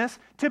willingness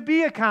to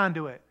be a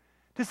conduit,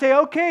 to say,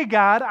 okay,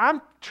 God,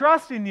 I'm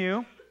trusting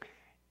you.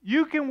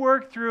 You can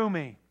work through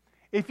me.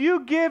 If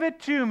you give it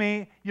to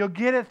me, you'll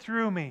get it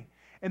through me.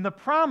 And the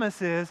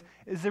promise is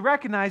the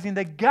recognizing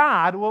that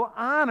God will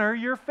honor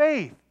your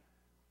faith.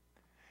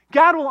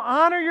 God will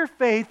honor your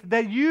faith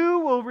that you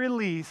will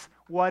release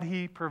what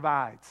He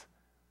provides.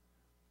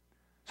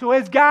 So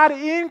as God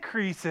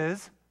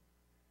increases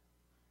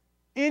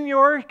in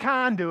your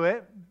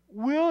conduit,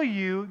 will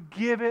you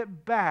give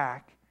it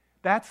back?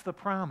 That's the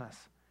promise.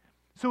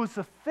 So it's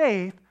a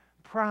faith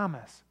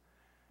promise.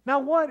 Now,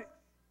 what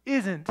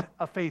isn't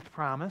a faith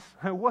promise?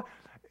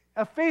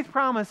 A faith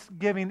promise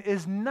giving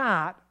is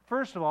not,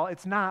 first of all,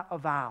 it's not a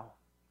vow.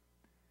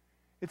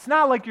 It's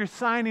not like you're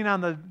signing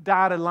on the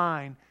dotted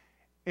line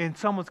and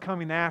someone's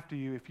coming after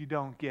you if you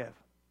don't give.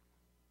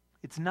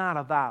 It's not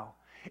a vow.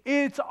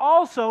 It's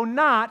also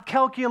not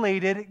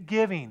calculated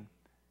giving.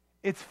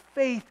 It's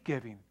faith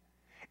giving.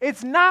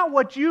 It's not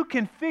what you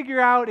can figure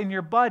out in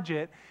your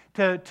budget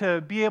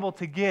to be able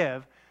to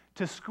give,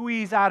 to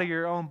squeeze out of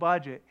your own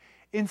budget.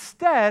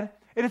 Instead,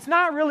 and it's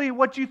not really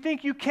what you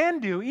think you can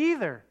do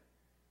either.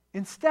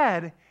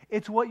 Instead,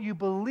 it's what you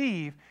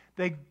believe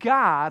that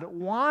God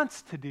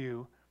wants to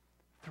do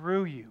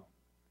through you.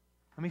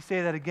 Let me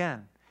say that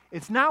again.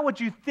 It's not what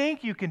you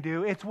think you can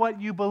do, it's what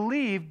you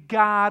believe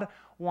God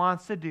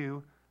wants to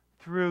do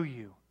through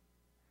you.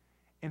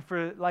 And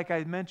like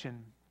I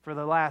mentioned, for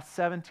the last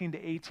 17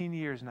 to 18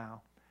 years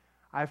now,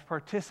 I've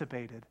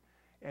participated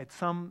at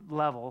some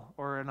level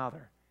or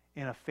another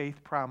in a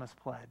faith promise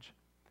pledge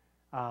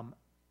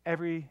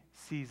every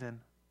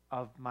season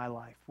of my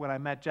life. When I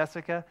met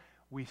Jessica,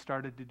 we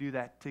started to do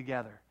that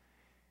together,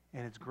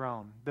 and it's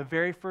grown. The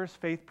very first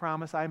faith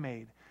promise I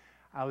made,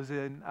 I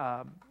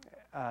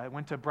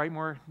went to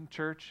Brightmoor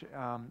Church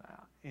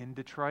in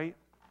Detroit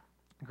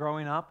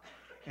growing up,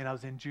 and I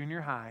was in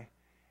junior high,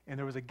 and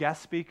there was a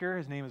guest speaker.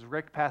 His name is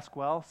Rick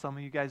Pasquale. Some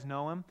of you guys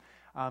know him.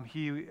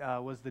 He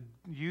was the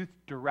youth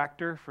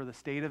director for the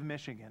state of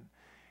Michigan,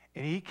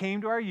 and he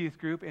came to our youth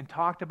group and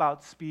talked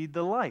about Speed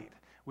the Light,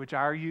 which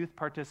our youth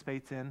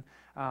participates in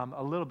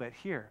a little bit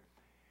here.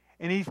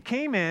 And he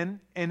came in,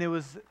 and it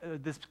was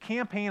this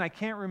campaign. I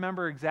can't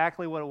remember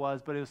exactly what it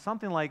was, but it was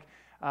something like,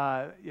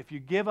 if you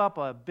give up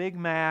a Big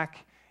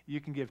Mac, you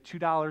can give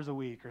 $2 a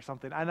week or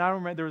something. And I don't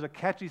remember, there was a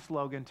catchy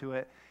slogan to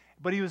it.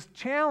 But he was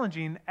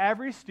challenging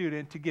every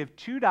student to give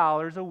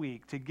 $2 a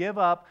week, to give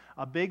up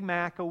a Big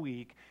Mac a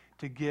week,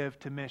 to give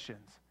to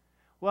missions.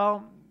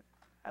 Well,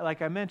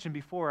 like I mentioned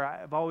before,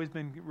 I've always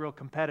been real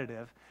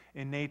competitive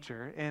in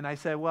nature. And I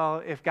said,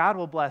 well, if God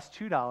will bless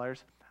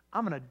 $2,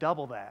 I'm going to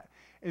double that.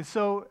 And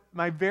so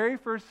my very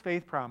first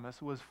faith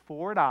promise was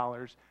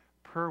 $4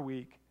 per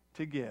week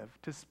to give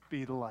to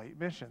Speed the Light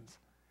missions.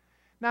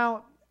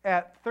 Now,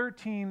 at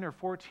 13 or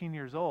 14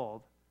 years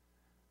old,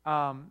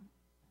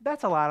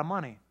 that's a lot of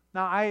money.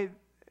 Now,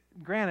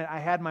 granted, I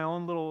had my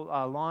own little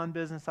lawn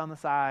business on the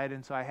side,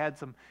 and so I had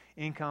some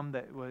income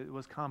that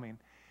was coming.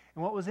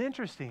 And what was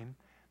interesting,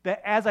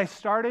 that as I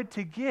started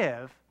to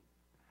give,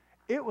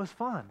 it was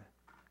fun.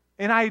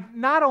 And I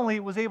not only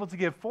was able to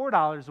give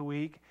 $4 a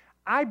week,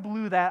 I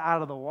blew that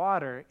out of the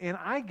water, and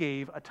I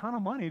gave a ton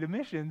of money to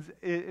missions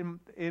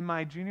in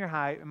my junior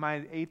high, in my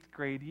 8th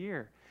grade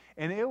year.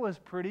 And it was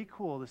pretty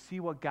cool to see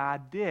what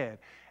God did.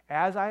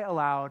 As I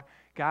allowed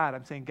God,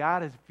 I'm saying,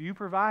 God, if you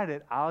provide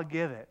it, I'll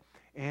give it.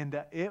 And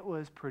it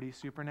was pretty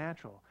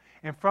supernatural.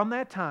 And from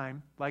that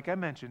time, like I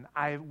mentioned,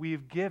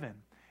 we've given,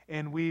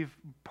 and we've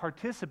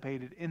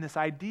participated in this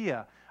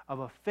idea of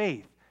a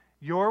faith,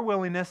 your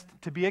willingness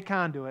to be a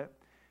conduit,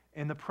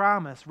 and the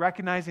promise,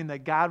 recognizing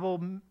that God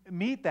will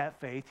meet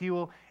that faith, He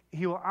will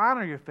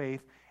honor your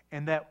faith,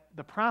 and that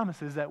the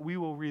promise is that we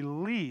will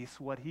release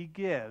what He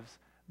gives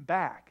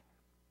back.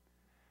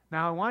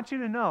 Now, I want you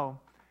to know,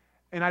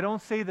 and I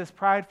don't say this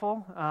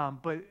prideful,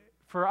 but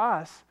for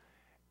us,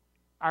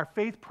 our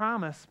faith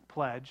promise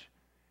pledge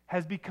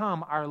has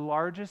become our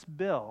largest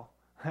bill,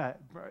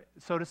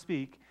 so to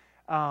speak,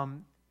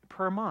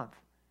 per month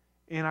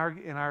in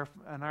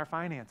our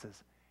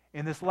finances.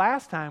 And this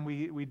last time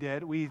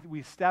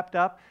we stepped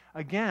up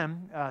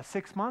again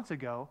 6 months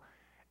ago,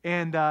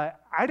 and I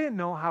didn't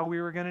know how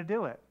we were going to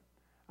do it.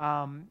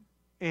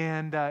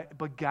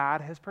 But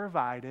God has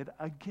provided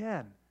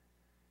again.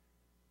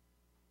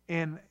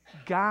 And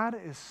God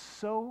is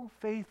so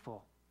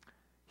faithful.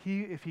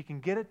 If He can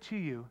get it to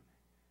you,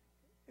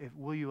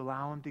 will you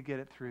allow Him to get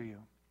it through you?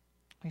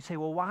 You say,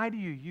 well, why do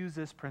you use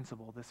this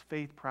principle, this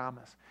faith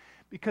promise?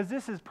 Because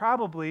this is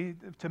probably,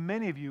 to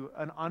many of you,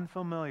 an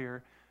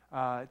unfamiliar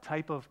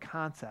type of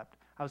concept.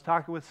 I was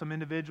talking with some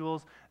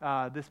individuals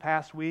this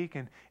past week,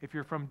 and if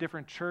you're from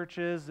different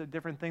churches,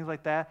 different things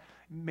like that,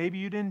 maybe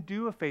you didn't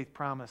do a faith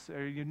promise,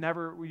 or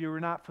you were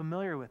not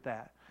familiar with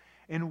that.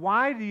 And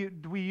why do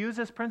we use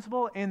this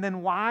principle? And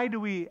then why do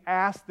we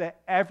ask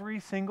that every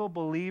single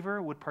believer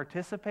would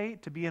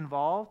participate, to be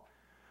involved?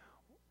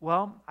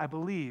 Well, I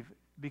believe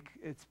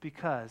it's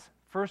because,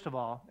 first of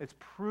all, it's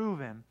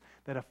proven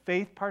that a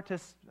faith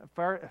promise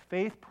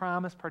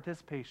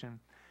participation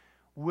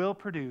will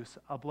produce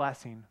a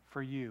blessing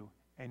for you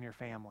and your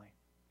family.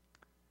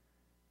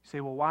 You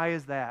say, well, why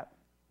is that?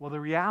 Well, the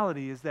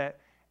reality is that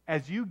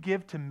as you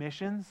give to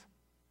missions,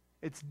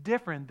 it's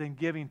different than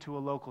giving to a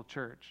local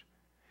church.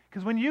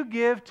 Because when you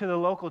give to the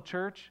local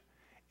church,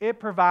 it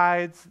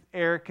provides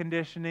air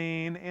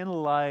conditioning and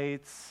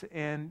lights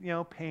and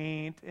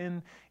paint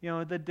and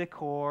the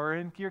decor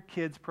and your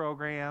kids'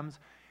 programs,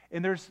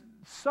 and there's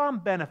some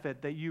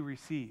benefit that you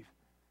receive.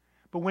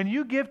 But when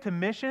you give to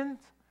missions,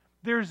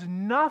 There's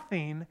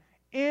nothing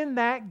in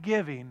that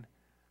giving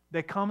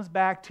that comes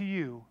back to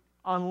you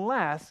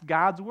unless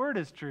God's word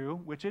is true,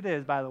 which it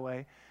is, by the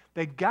way,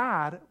 that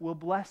God will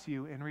bless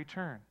you in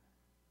return.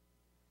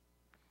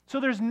 So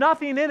there's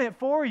nothing in it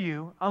for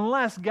you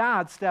unless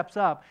God steps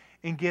up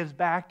and gives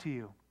back to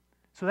you.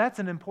 So that's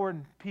an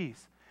important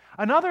piece.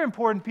 Another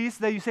important piece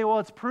that you say, well,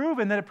 it's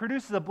proven that it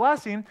produces a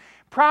blessing.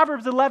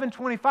 Proverbs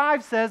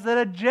 11:25 says that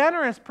a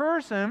generous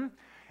person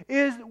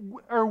is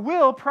or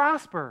will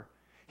prosper.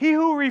 He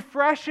who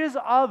refreshes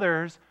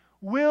others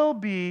will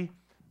be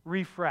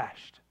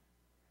refreshed.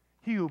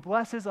 He who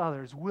blesses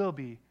others will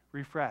be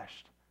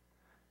refreshed.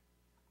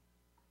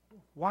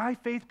 Why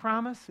faith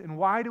promise? And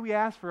why do we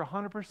ask for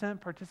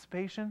 100%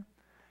 participation?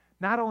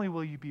 Not only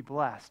will you be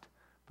blessed,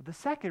 but the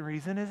second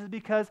reason is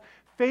because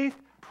faith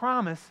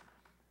promise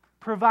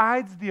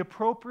provides the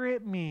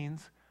appropriate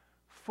means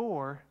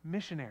for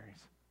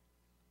missionaries.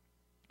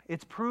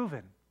 It's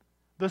proven.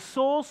 The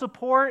sole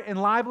support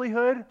and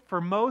livelihood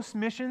for most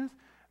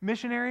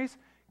missionaries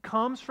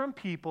comes from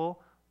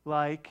people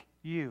like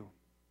you.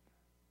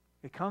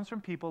 It comes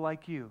from people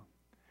like you.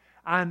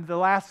 On the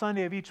last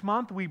Sunday of each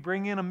month, we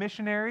bring in a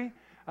missionary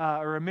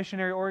or a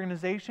missionary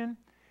organization,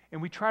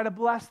 and we try to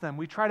bless them.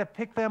 We try to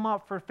pick them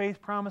up for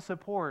faith promise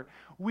support.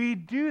 We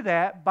do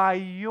that by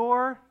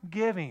your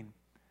giving.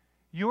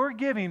 Your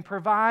giving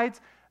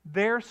provides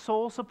their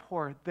sole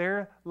support,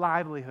 their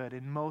livelihood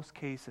in most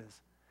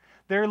cases.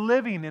 Their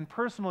living and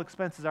personal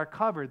expenses are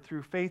covered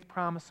through faith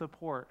promise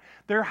support.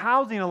 Their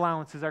housing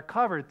allowances are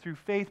covered through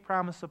faith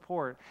promise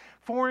support.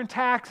 Foreign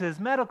taxes,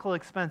 medical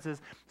expenses,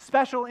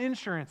 special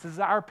insurances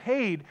are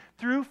paid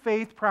through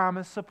faith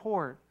promise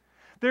support.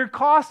 Their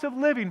cost of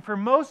living for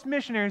most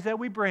missionaries that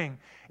we bring,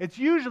 it's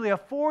usually a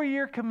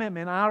 4-year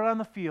commitment out on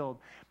the field.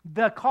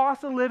 The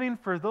cost of living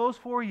for those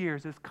 4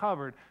 years is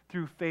covered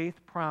through faith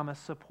promise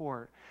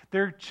support.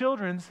 Their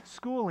children's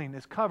schooling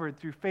is covered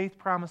through faith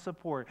promise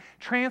support.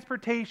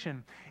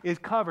 Transportation is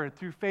covered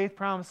through faith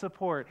promise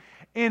support.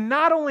 And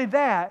not only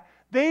that,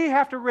 they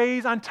have to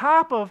raise on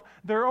top of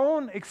their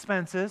own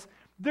expenses,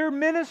 their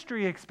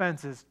ministry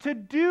expenses to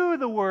do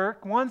the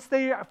work once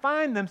they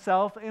find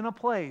themselves in a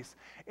place.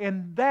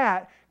 And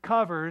that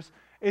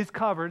is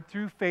covered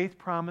through faith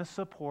promise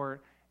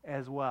support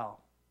as well.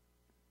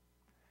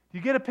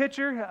 You get a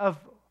picture of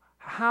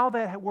how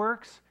that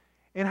works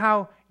and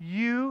how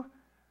you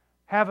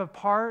have a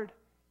part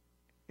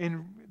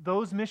in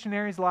those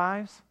missionaries'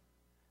 lives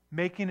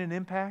making an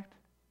impact?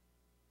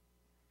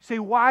 You say,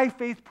 why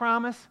faith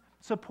promise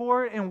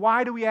support and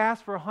why do we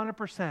ask for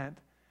 100%?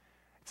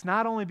 It's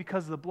not only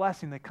because of the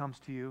blessing that comes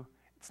to you.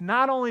 It's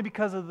not only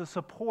because of the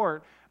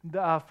support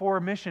for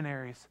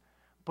missionaries,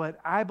 but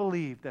I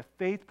believe that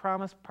faith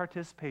promise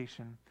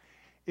participation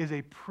is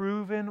a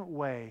proven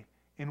way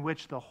in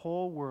which the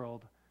whole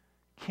world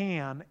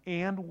can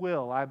and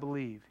will, I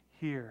believe,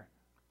 hear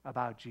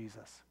about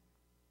Jesus.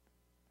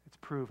 It's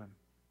proven.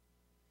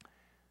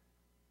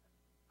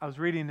 I was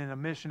reading in a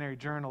missionary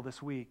journal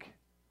this week,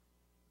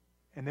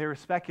 and they were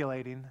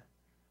speculating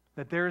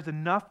that there is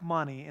enough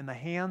money in the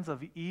hands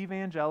of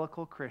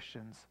evangelical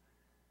Christians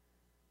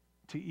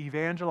to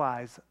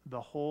evangelize the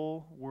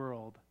whole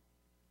world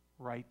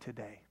right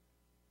today.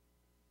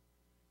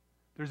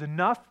 There's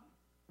enough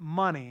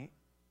money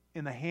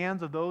in the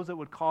hands of those that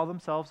would call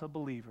themselves a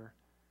believer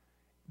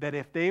that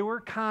if they were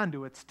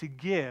conduits to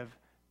give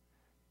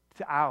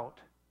out,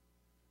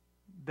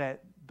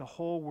 that the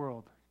whole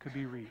world could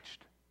be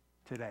reached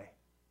today.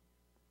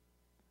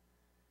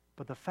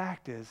 But the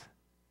fact is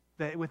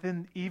that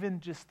within even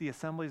just the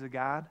Assemblies of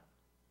God,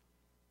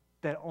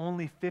 that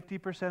only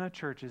 50% of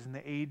churches in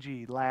the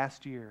AG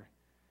last year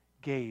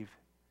gave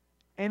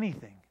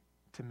anything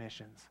to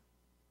missions.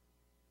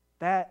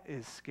 That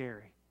is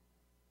scary.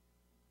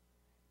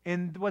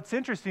 And what's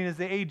interesting is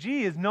the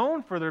AG is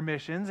known for their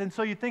missions, and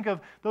so you think of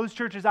those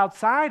churches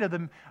outside of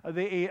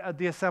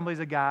the Assemblies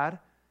of God.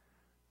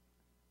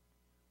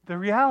 The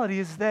reality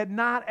is that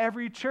not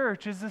every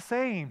church is the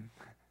same.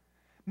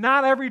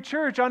 Not every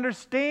church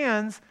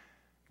understands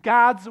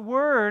God's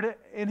word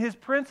and His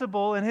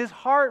principle and His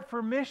heart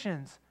for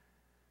missions.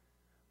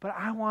 But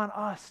I want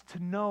us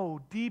to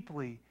know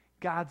deeply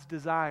God's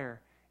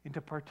desire and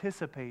to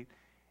participate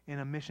in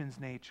a missions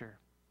nature.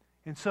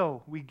 And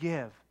so we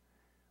give.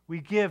 We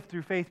give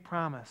through faith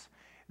promise.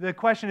 The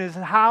question is,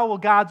 how will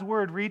God's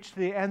word reach to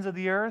the ends of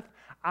the earth?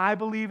 I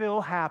believe it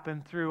will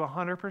happen through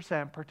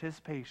 100%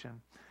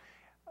 participation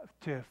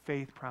to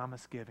faith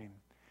promise giving.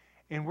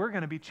 And we're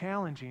going to be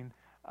challenging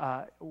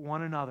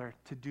one another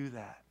to do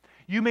that.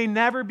 You may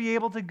never be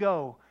able to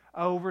go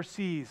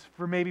overseas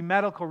for maybe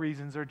medical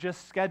reasons or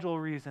just schedule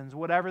reasons,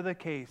 whatever the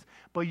case,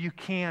 but you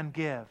can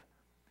give.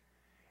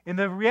 And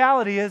the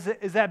reality is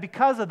that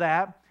because of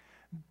that,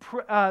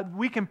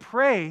 we can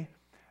pray.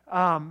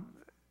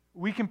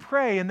 We can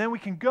pray, and then we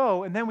can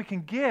go, and then we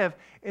can give,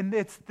 and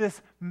it's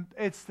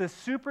this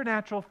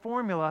supernatural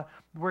formula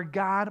where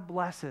God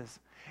blesses.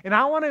 And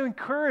I want to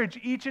encourage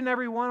each and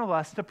every one of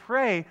us to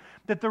pray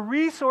that the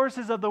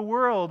resources of the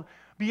world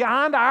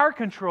beyond our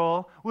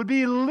control would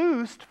be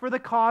loosed for the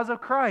cause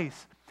of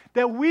Christ.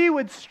 that we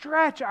would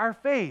stretch our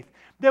faith,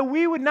 that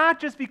we would not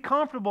just be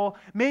comfortable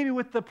maybe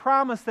with the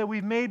promise that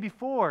we've made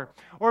before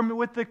or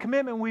with the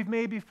commitment we've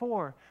made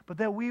before, but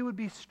that we would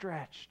be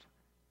stretched.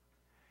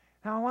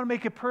 Now, I want to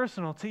make it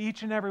personal to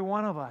each and every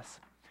one of us.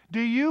 Do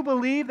you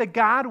believe that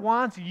God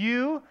wants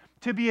you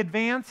to be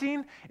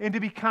advancing and to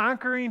be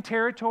conquering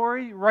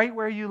territory right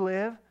where you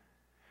live?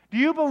 Do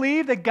you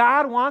believe that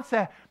God wants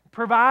to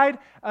provide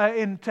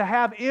and to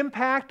have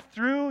impact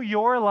through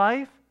your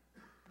life?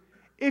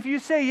 If you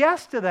say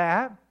yes to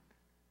that,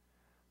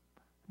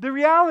 the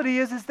reality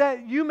is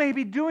that you may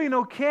be doing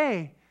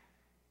okay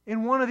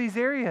in one of these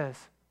areas.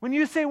 When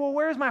you say, well,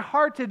 where's my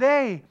heart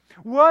today?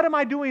 What am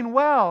I doing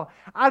well?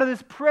 Out of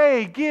this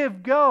pray,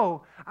 give,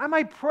 go. I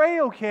might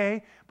pray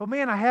okay, but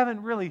man, I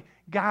haven't really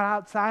got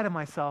outside of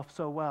myself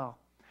so well.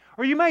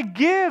 Or you might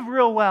give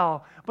real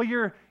well, but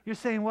you're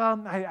saying,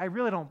 well, I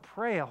really don't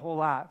pray a whole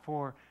lot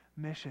for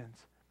missions.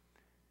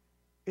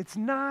 It's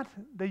not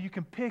that you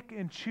can pick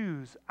and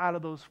choose out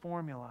of those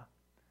formula.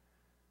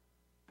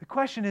 The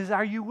question is,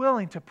 are you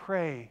willing to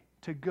pray,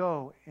 to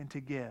go, and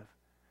to give?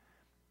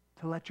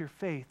 To let your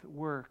faith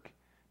work,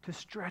 to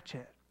stretch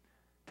it,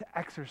 to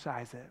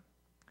exercise it.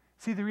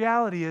 See, the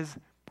reality is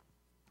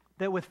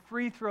that with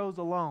free throws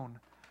alone,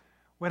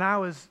 when I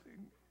was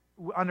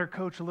under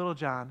Coach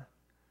Littlejohn,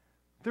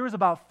 there was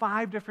about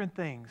 5 different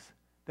things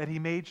that he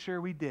made sure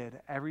we did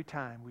every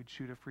time we'd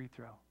shoot a free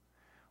throw.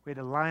 We had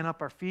to line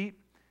up our feet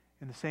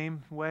in the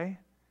same way.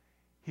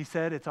 He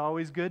said it's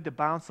always good to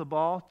bounce the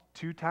ball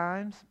 2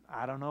 times.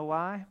 I don't know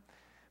why,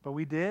 but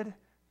we did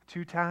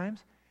 2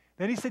 times.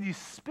 Then he said you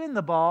spin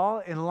the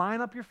ball and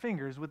line up your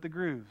fingers with the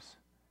grooves.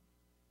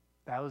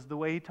 That was the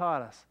way he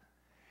taught us.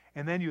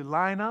 And then you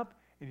line up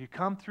and you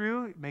come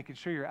through, making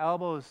sure your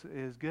elbow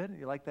is good.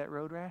 You like that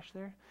road rash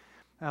there,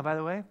 by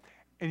the way?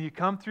 And you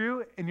come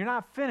through and you're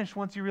not finished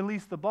once you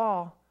release the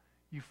ball.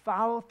 You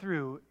follow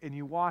through and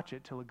you watch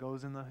it till it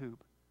goes in the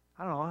hoop.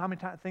 I don't know, how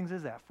many things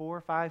is that?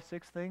 4, 5,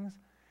 6 things?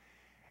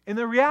 And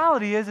the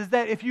reality is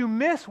that if you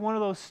miss one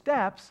of those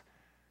steps,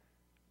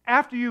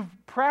 after you've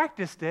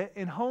practiced it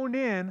and honed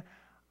in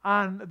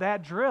on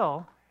that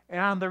drill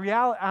and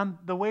on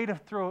the way to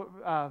throw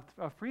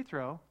a free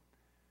throw,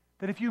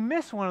 that if you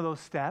miss one of those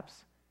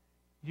steps,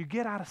 you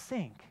get out of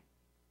sync.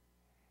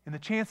 And the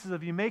chances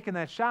of you making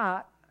that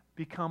shot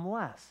become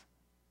less.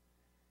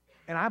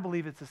 And I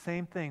believe it's the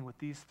same thing with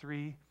these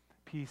 3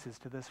 pieces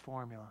to this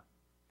formula.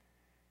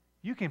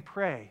 You can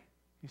pray.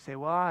 You say,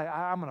 well,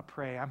 I'm going to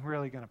pray. I'm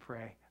really going to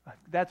pray.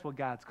 That's what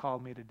God's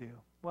called me to do.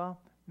 Well,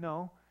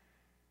 no.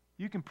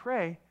 You can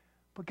pray,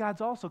 but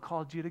God's also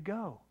called you to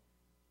go.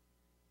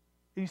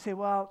 And you say,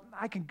 well,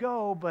 I can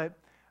go, but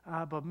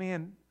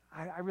man,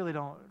 I really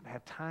don't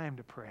have time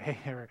to pray,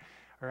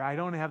 or I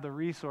don't have the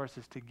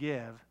resources to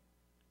give.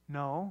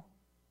 No.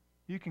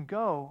 You can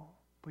go,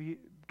 but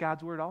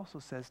God's word also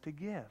says to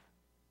give.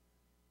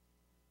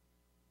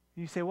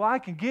 You say, well, I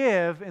can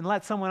give and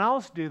let someone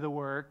else do the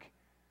work,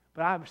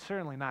 but I'm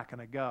certainly not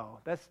going to go.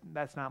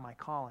 That's not my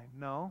calling.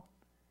 No.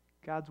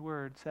 God's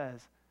word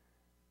says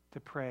to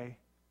pray,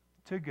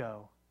 to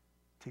go,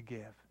 to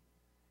give.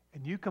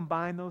 And you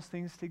combine those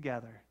things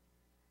together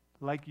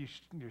like you're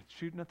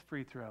shooting a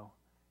free throw,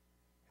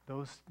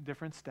 those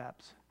different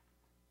steps,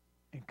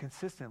 and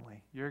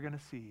consistently you're going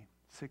to see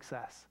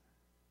success.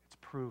 It's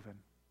proven.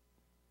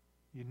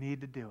 You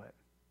need to do it.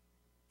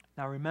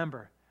 Now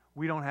remember,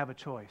 we don't have a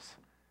choice.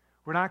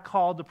 We're not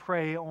called to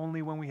pray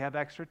only when we have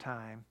extra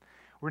time.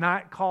 We're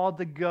not called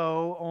to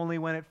go only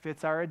when it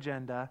fits our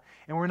agenda.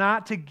 And we're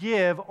not to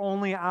give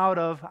only out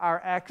of our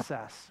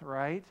excess,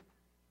 right?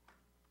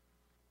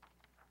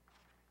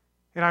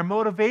 And our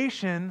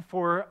motivation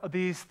for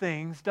these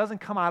things doesn't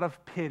come out of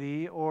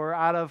pity or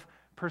out of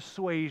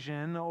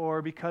persuasion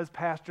or because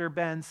Pastor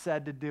Ben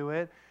said to do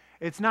it.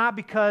 It's not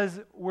because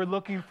we're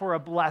looking for a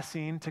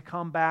blessing to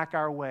come back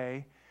our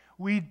way.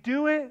 We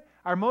do it,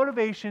 our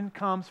motivation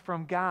comes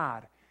from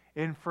God.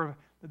 And for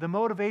the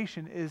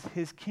motivation is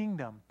His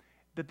kingdom,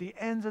 that the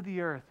ends of the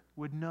earth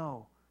would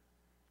know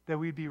that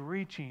we'd be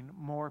reaching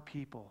more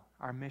people,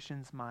 our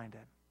missions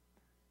minded.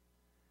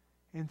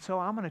 And so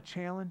I'm going to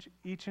challenge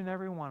each and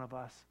every one of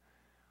us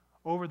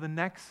over the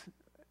next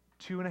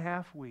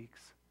 2.5 weeks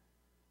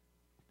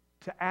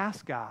to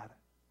ask God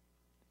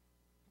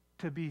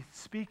to be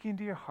speaking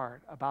to your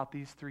heart about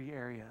these 3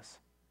 areas.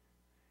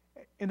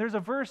 And there's a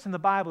verse in the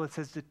Bible that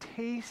says to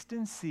taste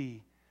and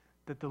see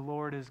that the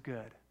Lord is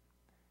good.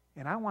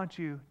 And I want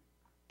you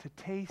to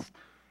taste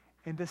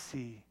and to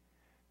see,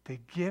 to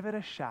give it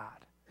a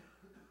shot,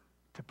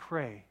 to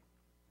pray,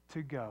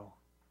 to go,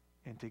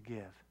 and to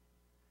give.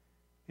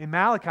 In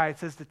Malachi, it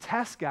says to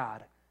test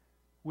God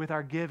with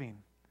our giving.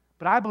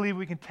 But I believe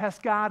we can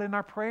test God in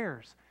our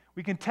prayers.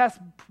 We can test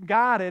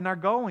God in our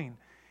going.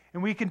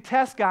 And we can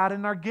test God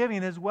in our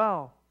giving as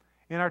well,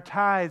 in our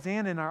tithes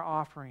and in our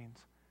offerings.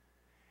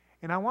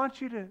 And I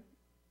want you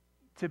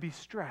to be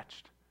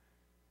stretched.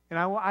 And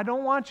I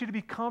don't want you to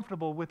be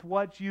comfortable with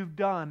what you've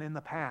done in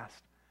the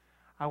past.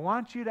 I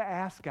want you to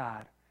ask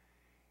God,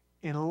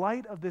 in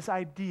light of this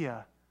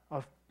idea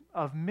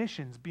of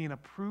missions being a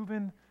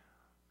proven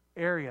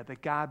area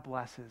that God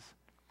blesses.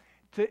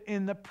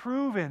 In the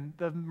proven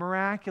the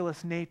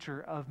miraculous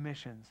nature of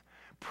missions.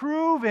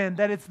 Proven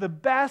that it's the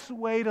best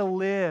way to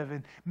live,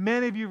 and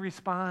many of you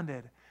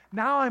responded.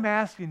 Now I'm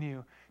asking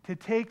you to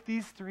take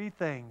these three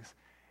things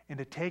and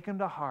to take them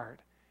to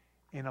heart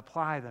and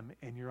apply them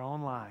in your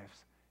own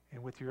lives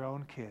and with your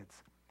own kids.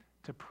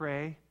 To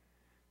pray,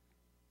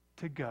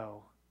 to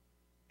go,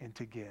 and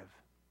to give.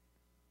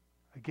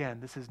 Again,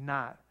 this is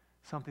not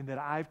something that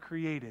I've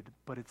created,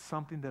 but it's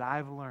something that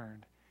I've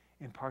learned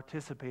and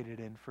participated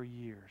in for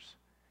years.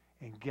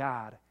 And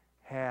God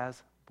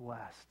has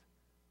blessed.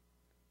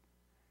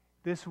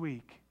 This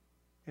week,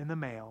 in the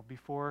mail,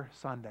 before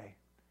Sunday,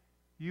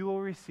 you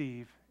will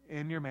receive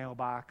in your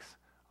mailbox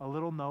a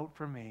little note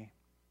from me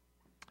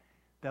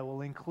that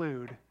will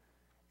include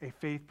a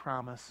faith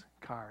promise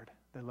card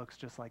that looks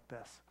just like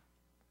this.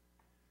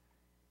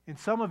 And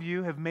some of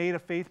you have made a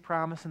faith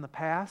promise in the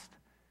past,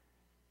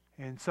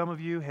 and some of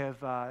you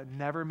have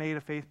never made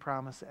a faith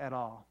promise at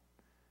all.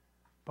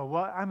 But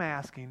what I'm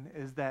asking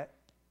is that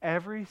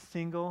every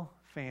single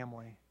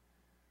family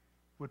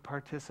would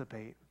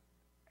participate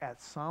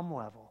at some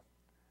level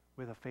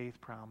with a faith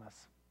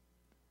promise.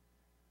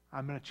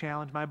 I'm going to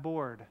challenge my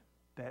board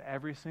that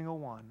every single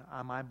one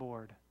on my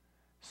board,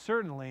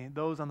 certainly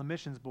those on the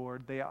missions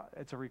board,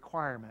 it's a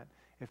requirement.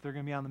 If they're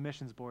going to be on the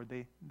missions board,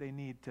 they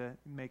need to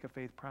make a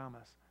faith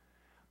promise.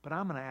 But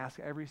I'm going to ask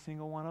every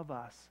single one of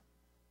us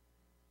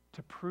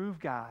to prove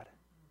God.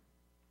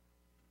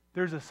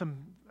 There's some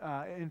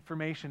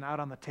information out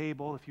on the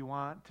table if you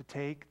want to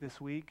take this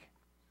week.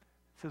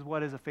 It says,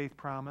 what is a faith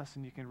promise?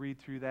 And you can read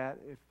through that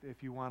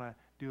if you want to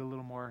do a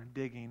little more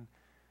digging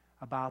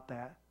about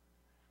that.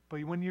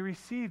 But when you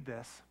receive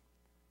this,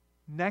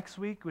 next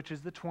week, which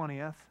is the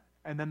 20th,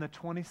 and then the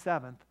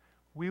 27th,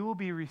 we will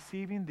be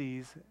receiving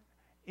these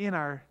in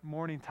our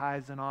morning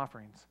tithes and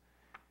offerings.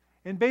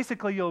 And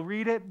basically, you'll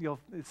read it.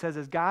 It says,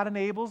 as God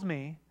enables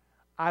me,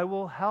 I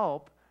will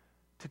help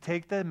to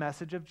take the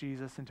message of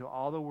Jesus into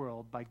all the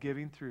world by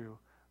giving through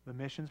the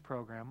missions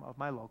program of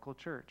my local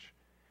church.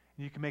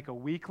 You can make a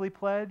weekly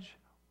pledge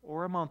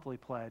or a monthly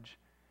pledge,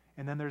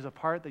 and then there's a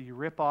part that you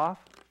rip off,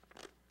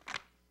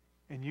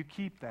 and you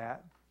keep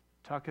that,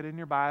 tuck it in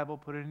your Bible,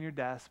 put it in your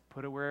desk,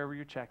 put it wherever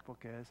your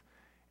checkbook is,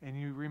 and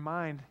you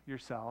remind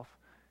yourself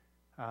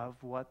of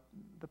what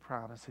the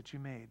promise that you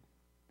made.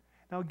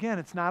 Now again,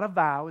 it's not a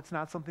vow, it's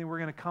not something we're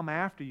going to come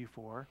after you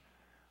for,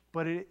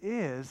 but it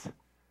is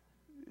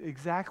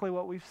exactly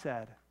what we've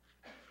said.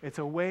 It's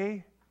a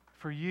way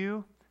for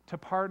you to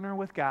partner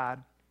with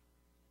God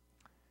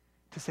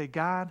to say,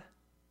 God,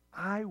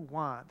 I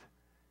want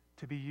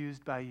to be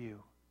used by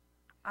you.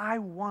 I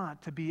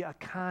want to be a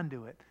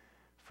conduit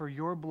for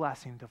your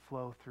blessing to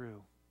flow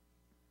through.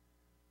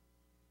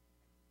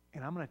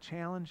 And I'm going to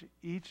challenge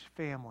each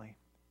family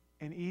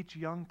and each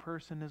young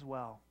person as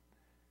well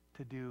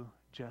to do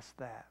just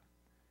that.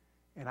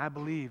 And I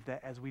believe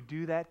that as we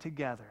do that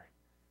together,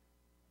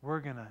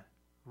 we're going to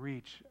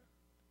reach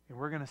and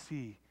we're going to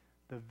see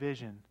the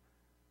vision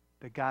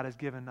that God has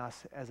given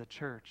us as a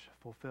church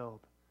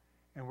fulfilled.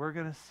 And we're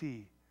going to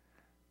see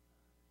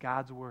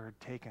God's word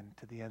taken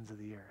to the ends of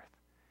the earth.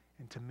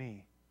 And to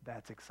me,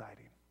 that's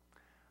exciting.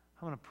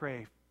 I'm going to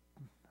pray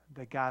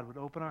that God would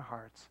open our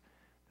hearts,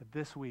 that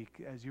this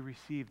week, as you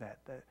receive that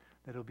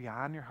it'll be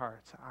on your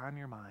hearts, on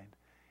your mind,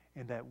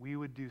 and that we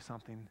would do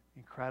something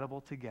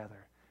incredible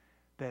together.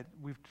 That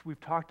we've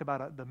talked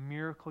about the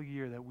miracle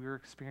year that we're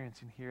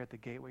experiencing here at the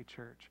Gateway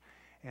Church.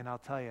 And I'll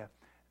tell you,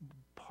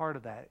 part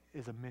of that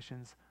is a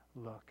missions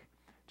look.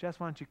 Jess,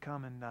 why don't you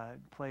come and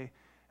play?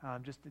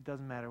 It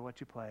doesn't matter what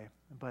you play.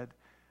 But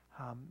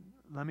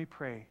let me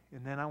pray.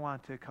 And then I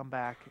want to come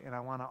back and I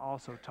want to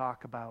also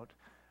talk about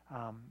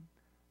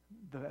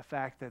the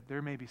fact that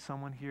there may be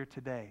someone here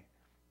today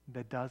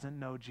that doesn't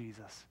know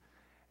Jesus.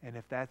 And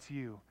if that's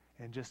you,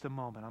 in just a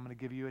moment, I'm going to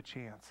give you a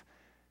chance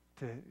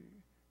to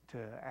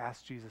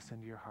ask Jesus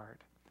into your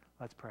heart.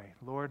 Let's pray.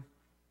 Lord,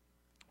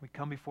 we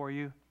come before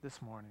you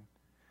this morning.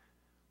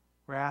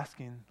 We're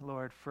asking,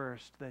 Lord,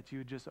 first that you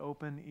would just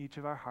open each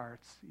of our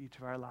hearts, each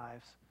of our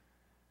lives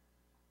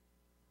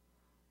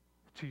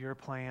to your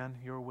plan,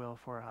 your will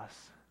for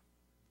us.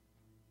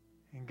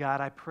 And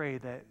God, I pray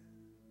that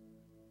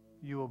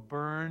you will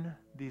burn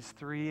these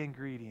three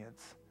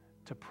ingredients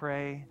to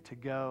pray, to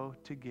go,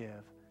 to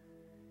give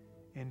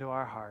into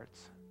our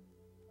hearts.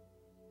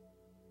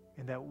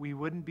 And that we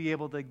wouldn't be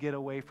able to get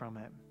away from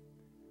it.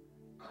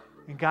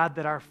 And God,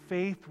 that our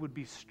faith would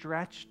be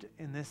stretched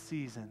in this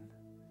season,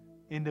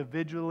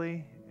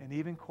 individually and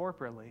even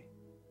corporately.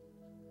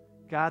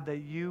 God, that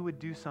you would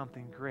do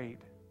something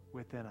great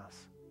within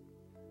us.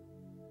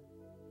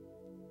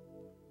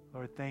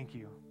 Lord, thank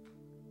you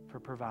for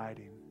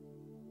providing.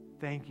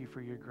 Thank you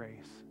for your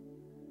grace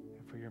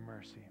and for your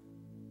mercy.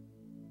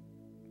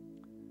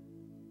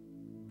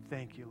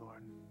 Thank you,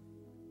 Lord.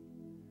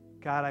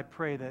 God, I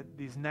pray that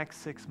these next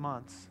 6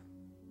 months,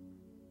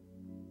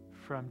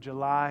 from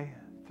July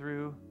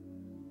through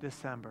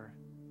December,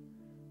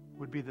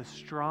 would be the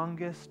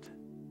strongest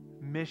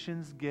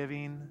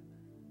missions-giving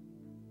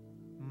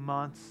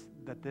months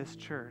that this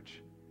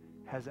church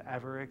has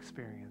ever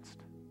experienced.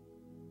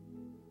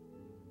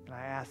 And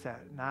I ask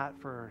that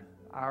not for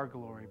our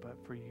glory, but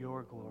for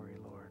your glory,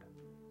 Lord.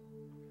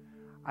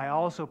 I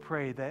also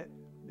pray that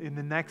in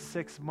the next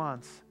 6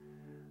 months,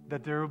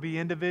 that there will be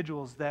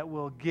individuals that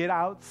will get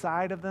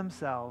outside of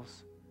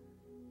themselves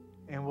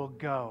and will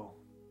go,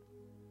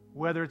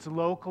 whether it's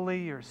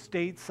locally or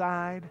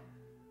stateside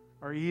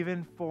or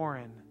even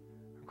foreign,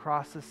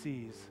 across the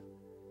seas.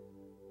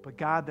 But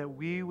God, that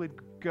we would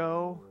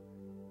go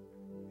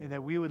and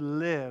that we would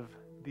live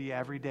the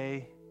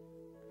everyday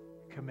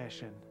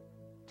commission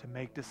to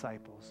make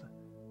disciples.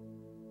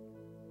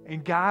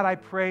 And God, I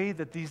pray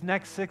that these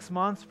next 6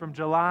 months, from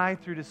July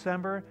through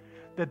December,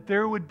 that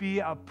there would be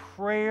a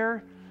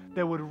prayer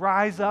that would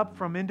rise up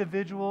from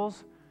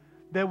individuals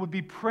that would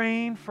be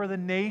praying for the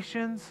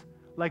nations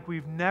like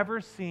we've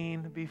never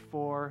seen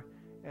before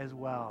as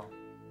well.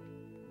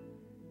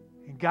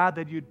 And God,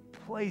 that you'd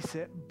place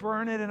it,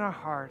 burn it in our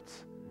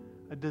hearts,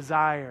 a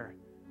desire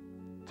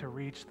to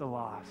reach the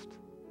lost,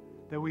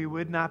 that we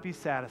would not be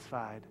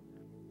satisfied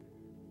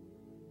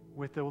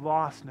with the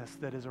lostness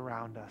that is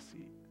around us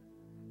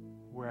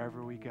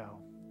wherever we go.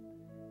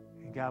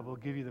 And God, will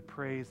give you the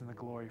praise and the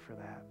glory for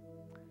that.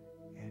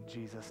 In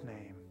Jesus'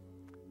 name,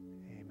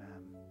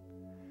 amen.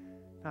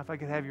 Now, if I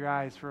could have your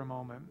eyes for a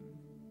moment.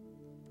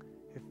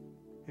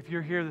 If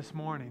you're here this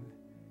morning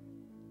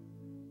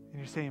and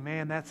you're saying,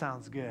 man, that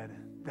sounds good.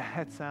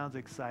 That sounds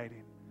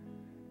exciting.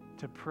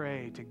 To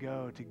pray, to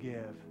go, to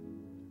give.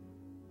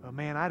 But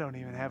man, I don't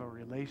even have a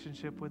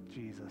relationship with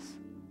Jesus.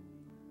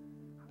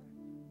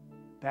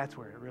 That's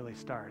where it really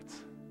starts.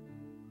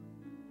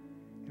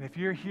 And if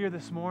you're here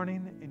this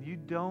morning and you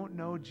don't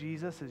know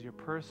Jesus as your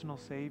personal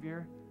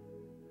Savior,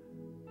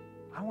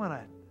 I want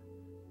to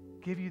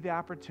give you the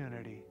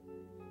opportunity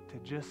to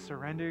just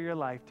surrender your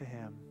life to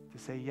Him, to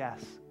say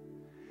yes.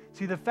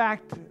 See, the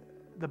fact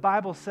the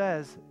Bible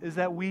says is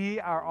that we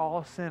are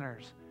all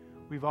sinners.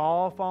 We've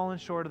all fallen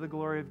short of the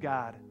glory of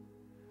God.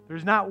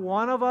 There's not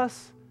one of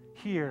us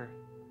here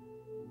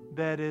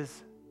that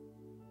is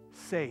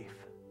safe.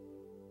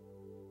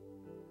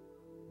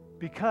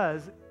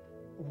 Because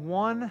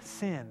one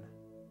sin,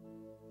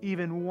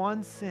 even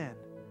one sin,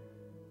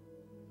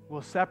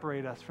 will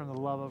separate us from the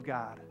love of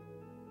God.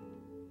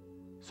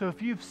 So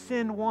if you've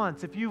sinned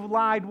once, if you've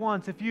lied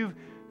once, if you've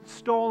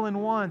stolen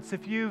once,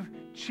 if you've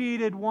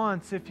cheated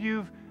once, if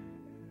you've,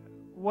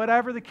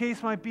 whatever the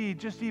case might be,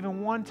 just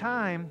even one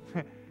time,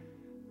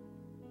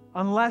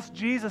 unless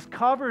Jesus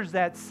covers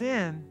that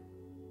sin,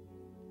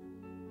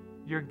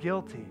 you're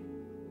guilty.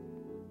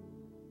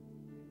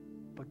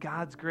 But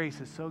God's grace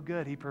is so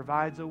good. He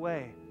provides a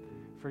way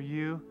for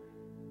you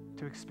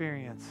to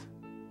experience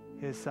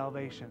His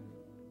salvation.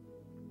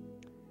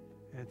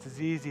 And it's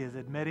as easy as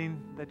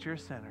admitting that you're a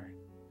sinner,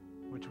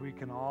 which we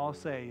can all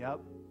say, yep,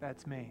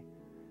 that's me.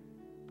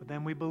 But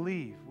then we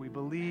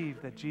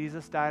believe that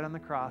Jesus died on the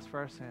cross for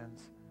our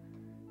sins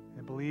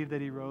and believe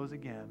that He rose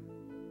again.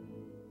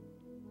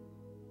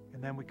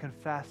 And then we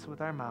confess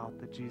with our mouth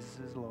that Jesus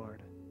is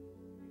Lord.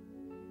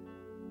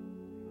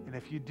 And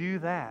if you do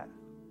that,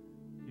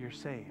 you're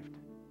saved.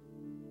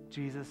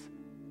 Jesus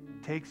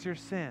takes your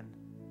sin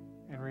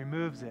and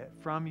removes it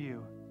from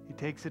you. He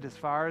takes it as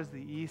far as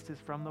the east is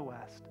from the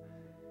west.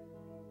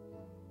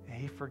 And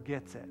He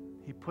forgets it.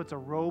 He puts a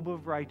robe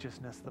of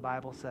righteousness, the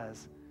Bible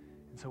says.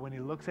 And so when He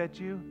looks at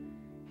you,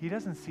 He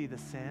doesn't see the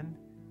sin.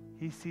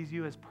 He sees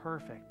you as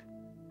perfect.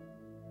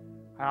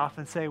 I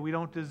often say we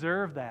don't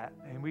deserve that,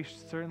 and we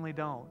certainly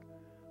don't.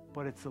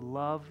 But it's the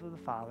love of the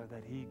Father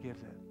that He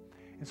gives it.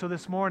 And so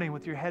this morning,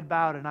 with your head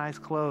bowed and eyes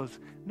closed,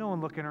 no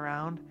one looking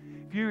around,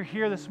 if you're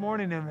here this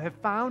morning and have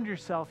found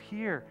yourself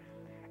here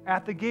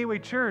at the Gateway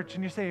Church,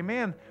 and you're saying,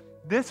 man,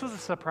 this was a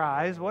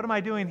surprise. What am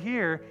I doing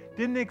here?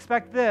 Didn't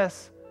expect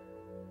this.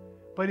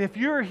 But if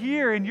you're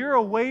here and you're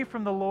away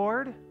from the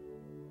Lord,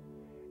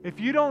 if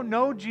you don't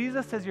know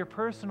Jesus as your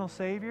personal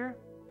Savior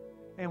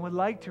and would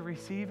like to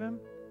receive Him,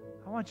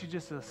 I want you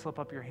just to slip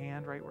up your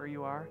hand right where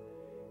you are,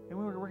 and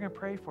we're going to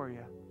pray for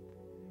you.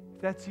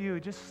 If that's you,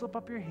 just slip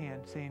up your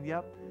hand saying,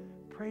 yep,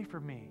 pray for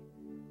me.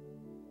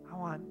 I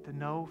want to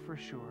know for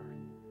sure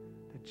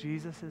that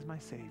Jesus is my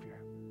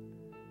Savior.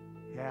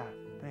 Yeah,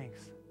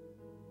 thanks.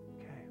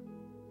 Okay.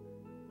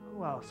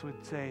 Who else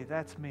would say,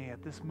 that's me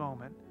at this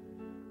moment?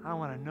 I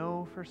want to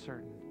know for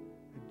certain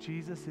that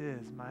Jesus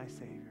is my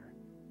Savior.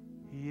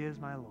 He is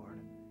my Lord.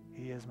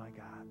 He is my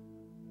God.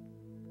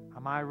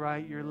 Am I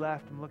right? You're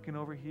left. I'm looking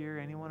over here.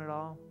 Anyone at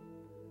all?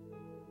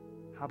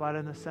 How about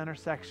in the center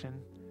section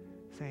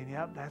saying,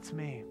 yep, that's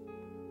me.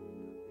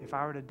 If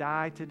I were to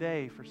die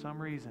today for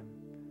some reason,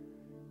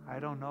 I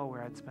don't know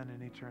where I'd spend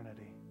an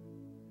eternity.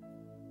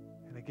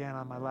 And again,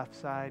 on my left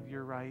side,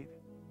 you're right.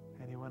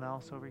 Anyone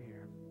else over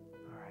here?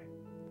 All right.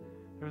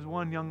 There was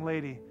one young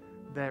lady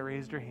that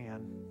raised her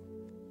hand.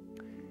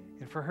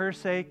 And for her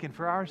sake and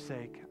for our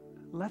sake,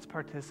 let's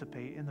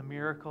participate in the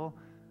miracle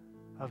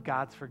of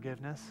God's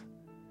forgiveness.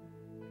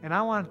 And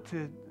I want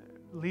to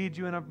lead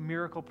you in a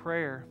miracle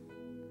prayer.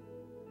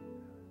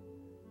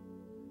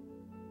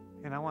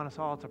 And I want us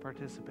all to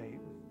participate,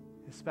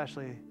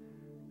 especially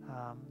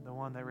the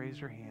one that raised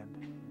her hand.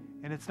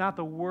 And it's not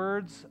the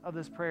words of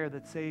this prayer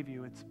that save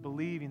you, it's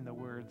believing the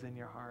words in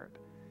your heart.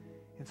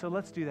 And so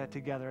let's do that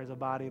together as a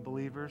body of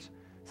believers.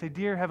 Say,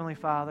 Dear Heavenly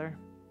Father,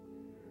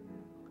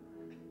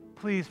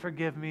 please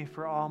forgive me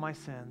for all my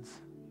sins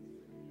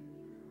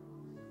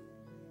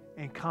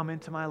and come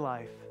into my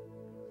life.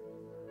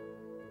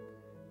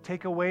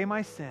 Take away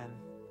my sin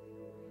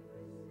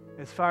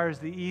as far as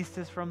the east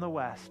is from the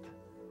west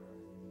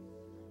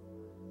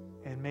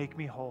and make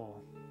me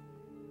whole.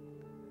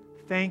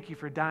 Thank you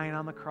for dying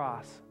on the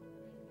cross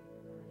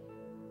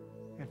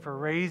and for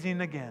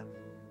raising again.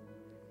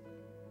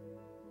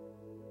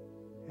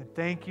 And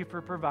thank you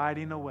for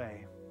providing a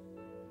way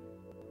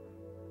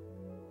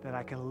that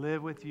I can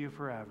live with you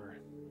forever.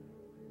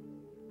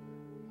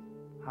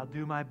 I'll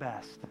do my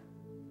best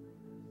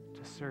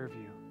to serve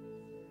you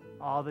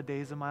all the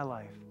days of my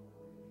life.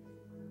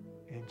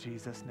 In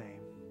Jesus'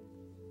 name,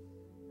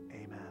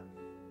 amen.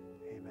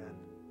 Amen.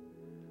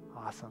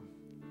 Awesome.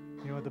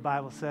 You know what the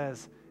Bible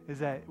says is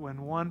that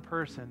when one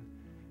person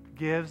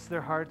gives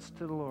their hearts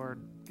to the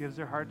Lord, gives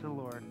their heart to the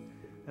Lord,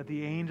 that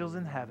the angels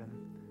in heaven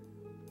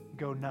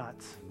go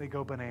nuts. They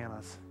go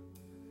bananas.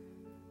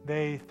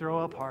 They throw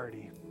a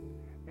party.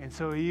 And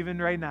so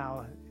even right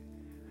now,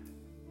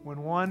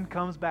 when one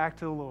comes back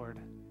to the Lord,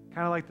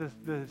 kind of like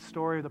the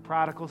story of the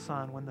prodigal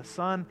son, when the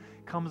son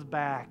comes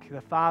back,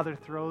 the father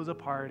throws a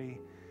party.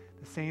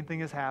 The same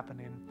thing is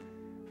happening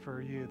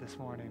for you this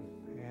morning.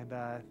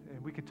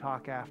 And we could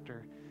talk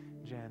after,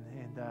 Jen,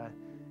 and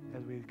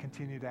as we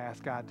continue to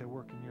ask God to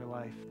work in your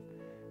life.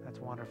 That's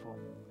wonderful.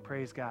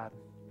 Praise God.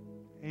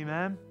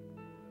 Amen.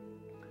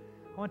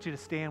 I want you to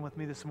stand with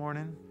me this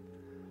morning.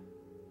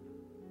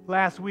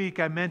 Last week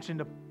I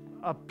mentioned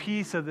a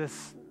piece of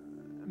this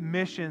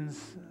missions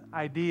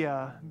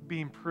idea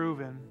being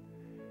proven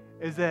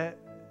is that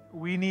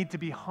we need to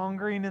be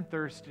hungering and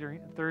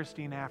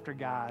thirsting after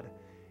God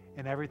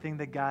and everything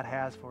that God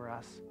has for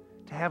us,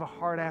 to have a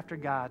heart after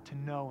God, to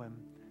know Him.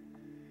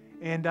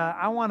 And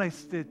I want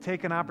us to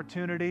take an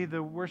opportunity.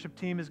 The worship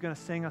team is going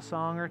to sing a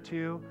song or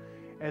two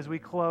as we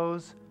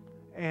close.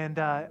 And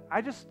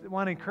I just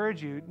want to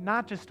encourage you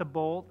not just to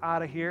bolt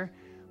out of here,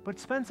 but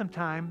spend some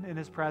time in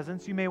His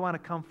presence. You may want to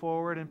come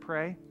forward and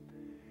pray.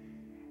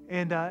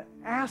 And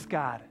ask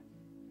God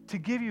to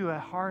give you a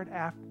heart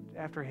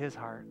after His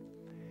heart.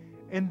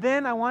 And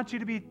then I want you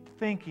to be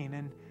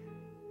thinking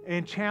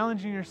and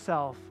challenging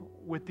yourself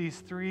with these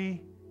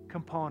three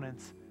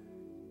components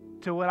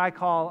to what I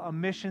call a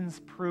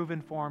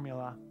missions-proven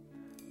formula: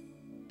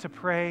 to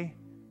pray,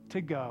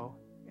 to go,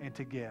 and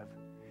to give.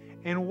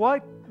 And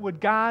what would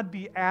God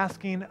be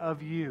asking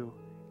of you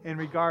in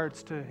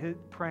regards to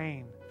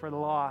praying for the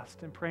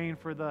lost and praying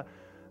for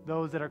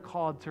those that are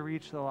called to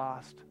reach the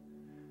lost?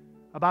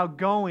 About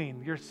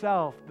going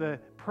yourself, the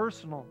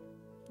personal,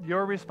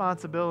 your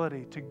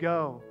responsibility to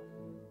go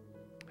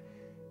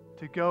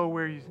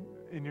where you,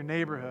 in your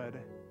neighborhood,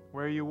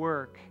 where you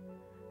work,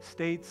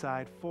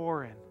 stateside,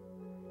 foreign,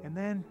 and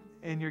then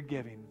in your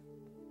giving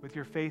with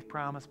your faith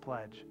promise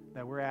pledge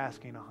that we're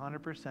asking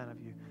 100%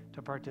 of you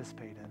to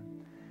participate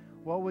in.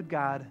 What would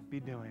God be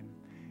doing?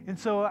 And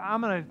so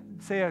I'm going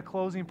to say a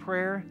closing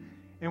prayer,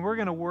 and we're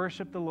going to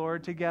worship the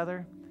Lord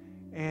together.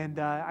 And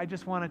I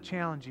just want to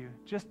challenge you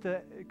just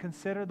to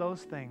consider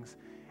those things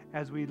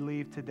as we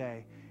leave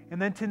today.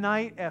 And then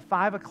tonight at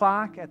 5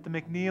 o'clock at the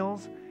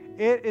McNeil's,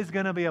 it is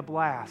going to be a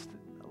blast.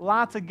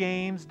 Lots of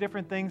games,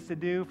 different things to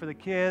do for the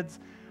kids,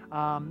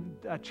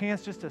 a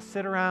chance just to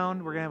sit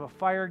around. We're going to have a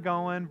fire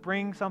going,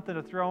 bring something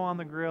to throw on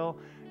the grill.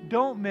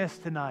 Don't miss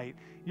tonight.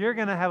 You're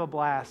going to have a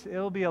blast.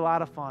 It'll be a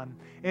lot of fun.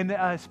 And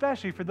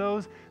especially for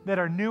those that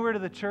are newer to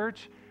the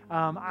church,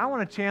 I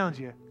want to challenge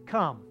you.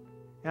 Come.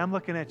 And I'm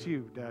looking at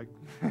you, Doug.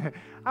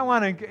 I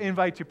want to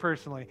invite you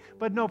personally,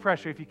 but no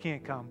pressure if you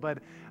can't come. But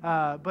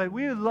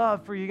we would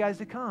love for you guys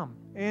to come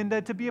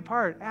and to be a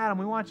part. Adam,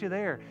 we want you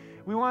there.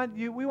 We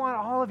want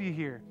all of you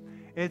here.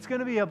 It's going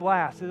to be a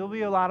blast. It'll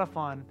be a lot of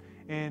fun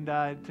and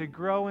to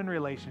grow in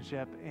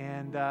relationship.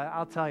 And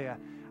I'll tell you,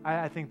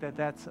 I think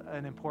that's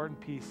an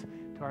important piece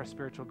to our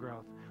spiritual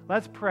growth.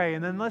 Let's pray,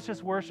 and then let's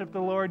just worship the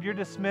Lord. You're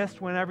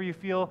dismissed whenever you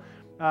feel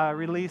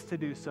released to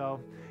do so.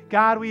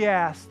 God, we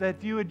ask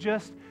that you would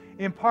just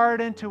impart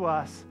into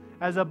us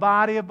as a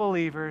body of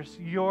believers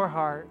your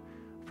heart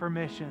for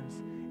missions.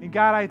 And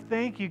God, I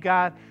thank you,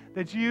 God,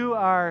 that you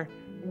are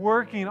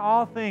working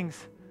all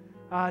things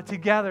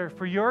together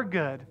for your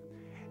good.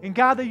 And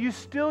God, that you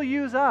still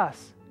use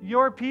us,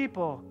 your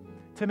people,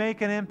 to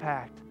make an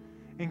impact.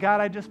 And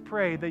God, I just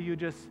pray that you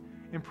just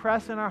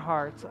impress in our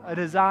hearts a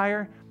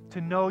desire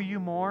to know you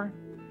more,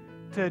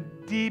 to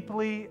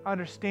deeply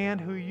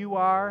understand who you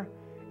are,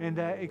 and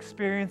to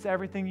experience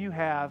everything you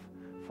have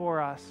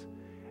for us.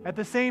 At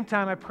the same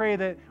time, I pray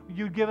that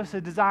you'd give us a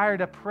desire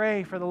to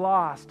pray for the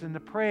lost and to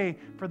pray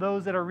for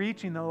those that are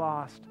reaching the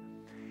lost.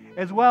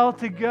 As well,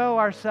 to go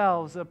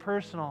ourselves, a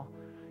personal,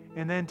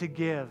 and then to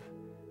give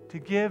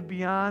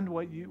beyond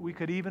what we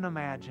could even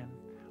imagine.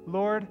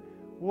 Lord,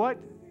 what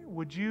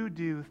would you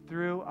do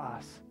through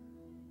us?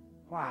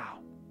 Wow.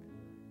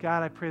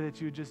 God, I pray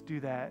that you would just do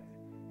that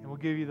and we'll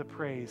give you the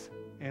praise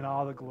and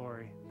all the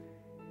glory.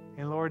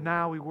 And Lord,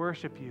 now we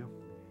worship you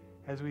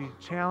as we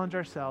challenge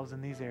ourselves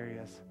in these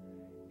areas.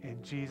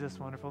 In Jesus'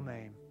 wonderful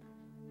name,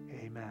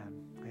 amen.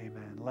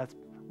 Amen. Let's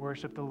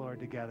worship the Lord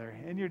together.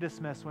 And you're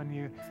dismissed when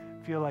you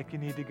feel like you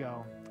need to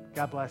go.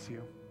 God bless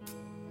you.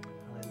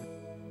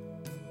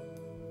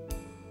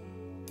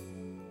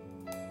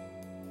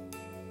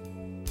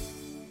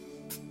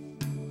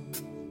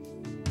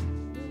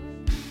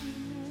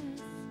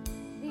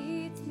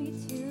 Leads me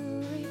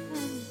to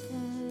repentance.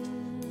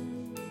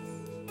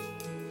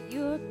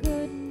 Your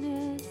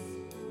goodness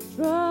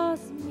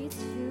draws me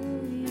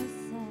to your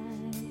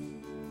side.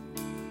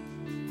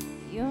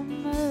 Your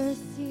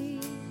mercy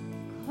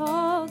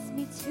calls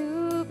me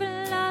to be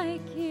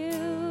like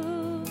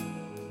you.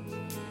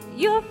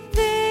 Your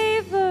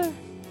favor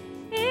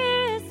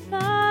is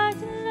my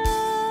delight.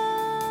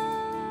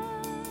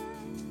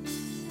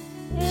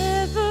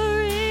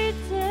 Every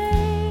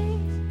day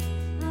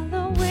I'll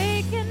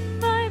awaken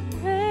my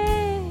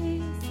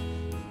praise,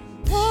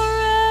 pour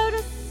out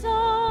a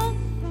song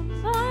from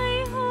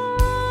my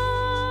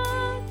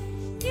heart.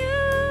 You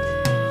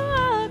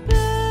are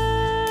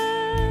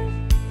good.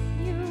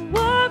 You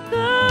are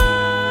good.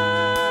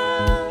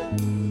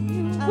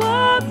 You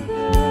are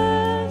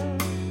good.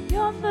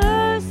 Your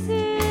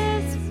mercy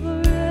is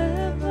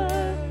forever.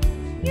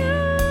 You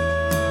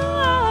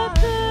are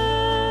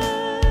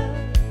good.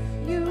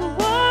 You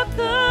are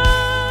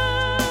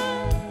good.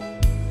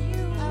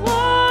 You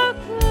are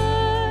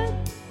good.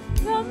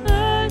 Your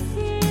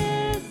mercy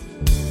is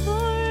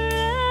forever.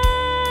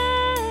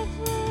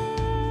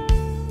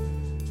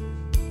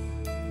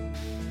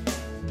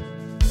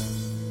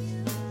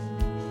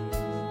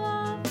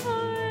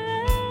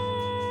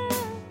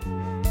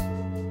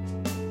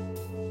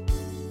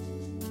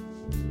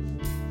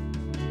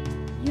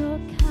 Your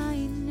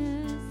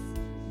kindness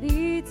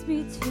leads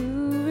me to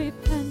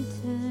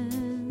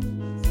repentance.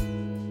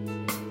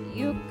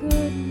 Your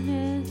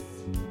goodness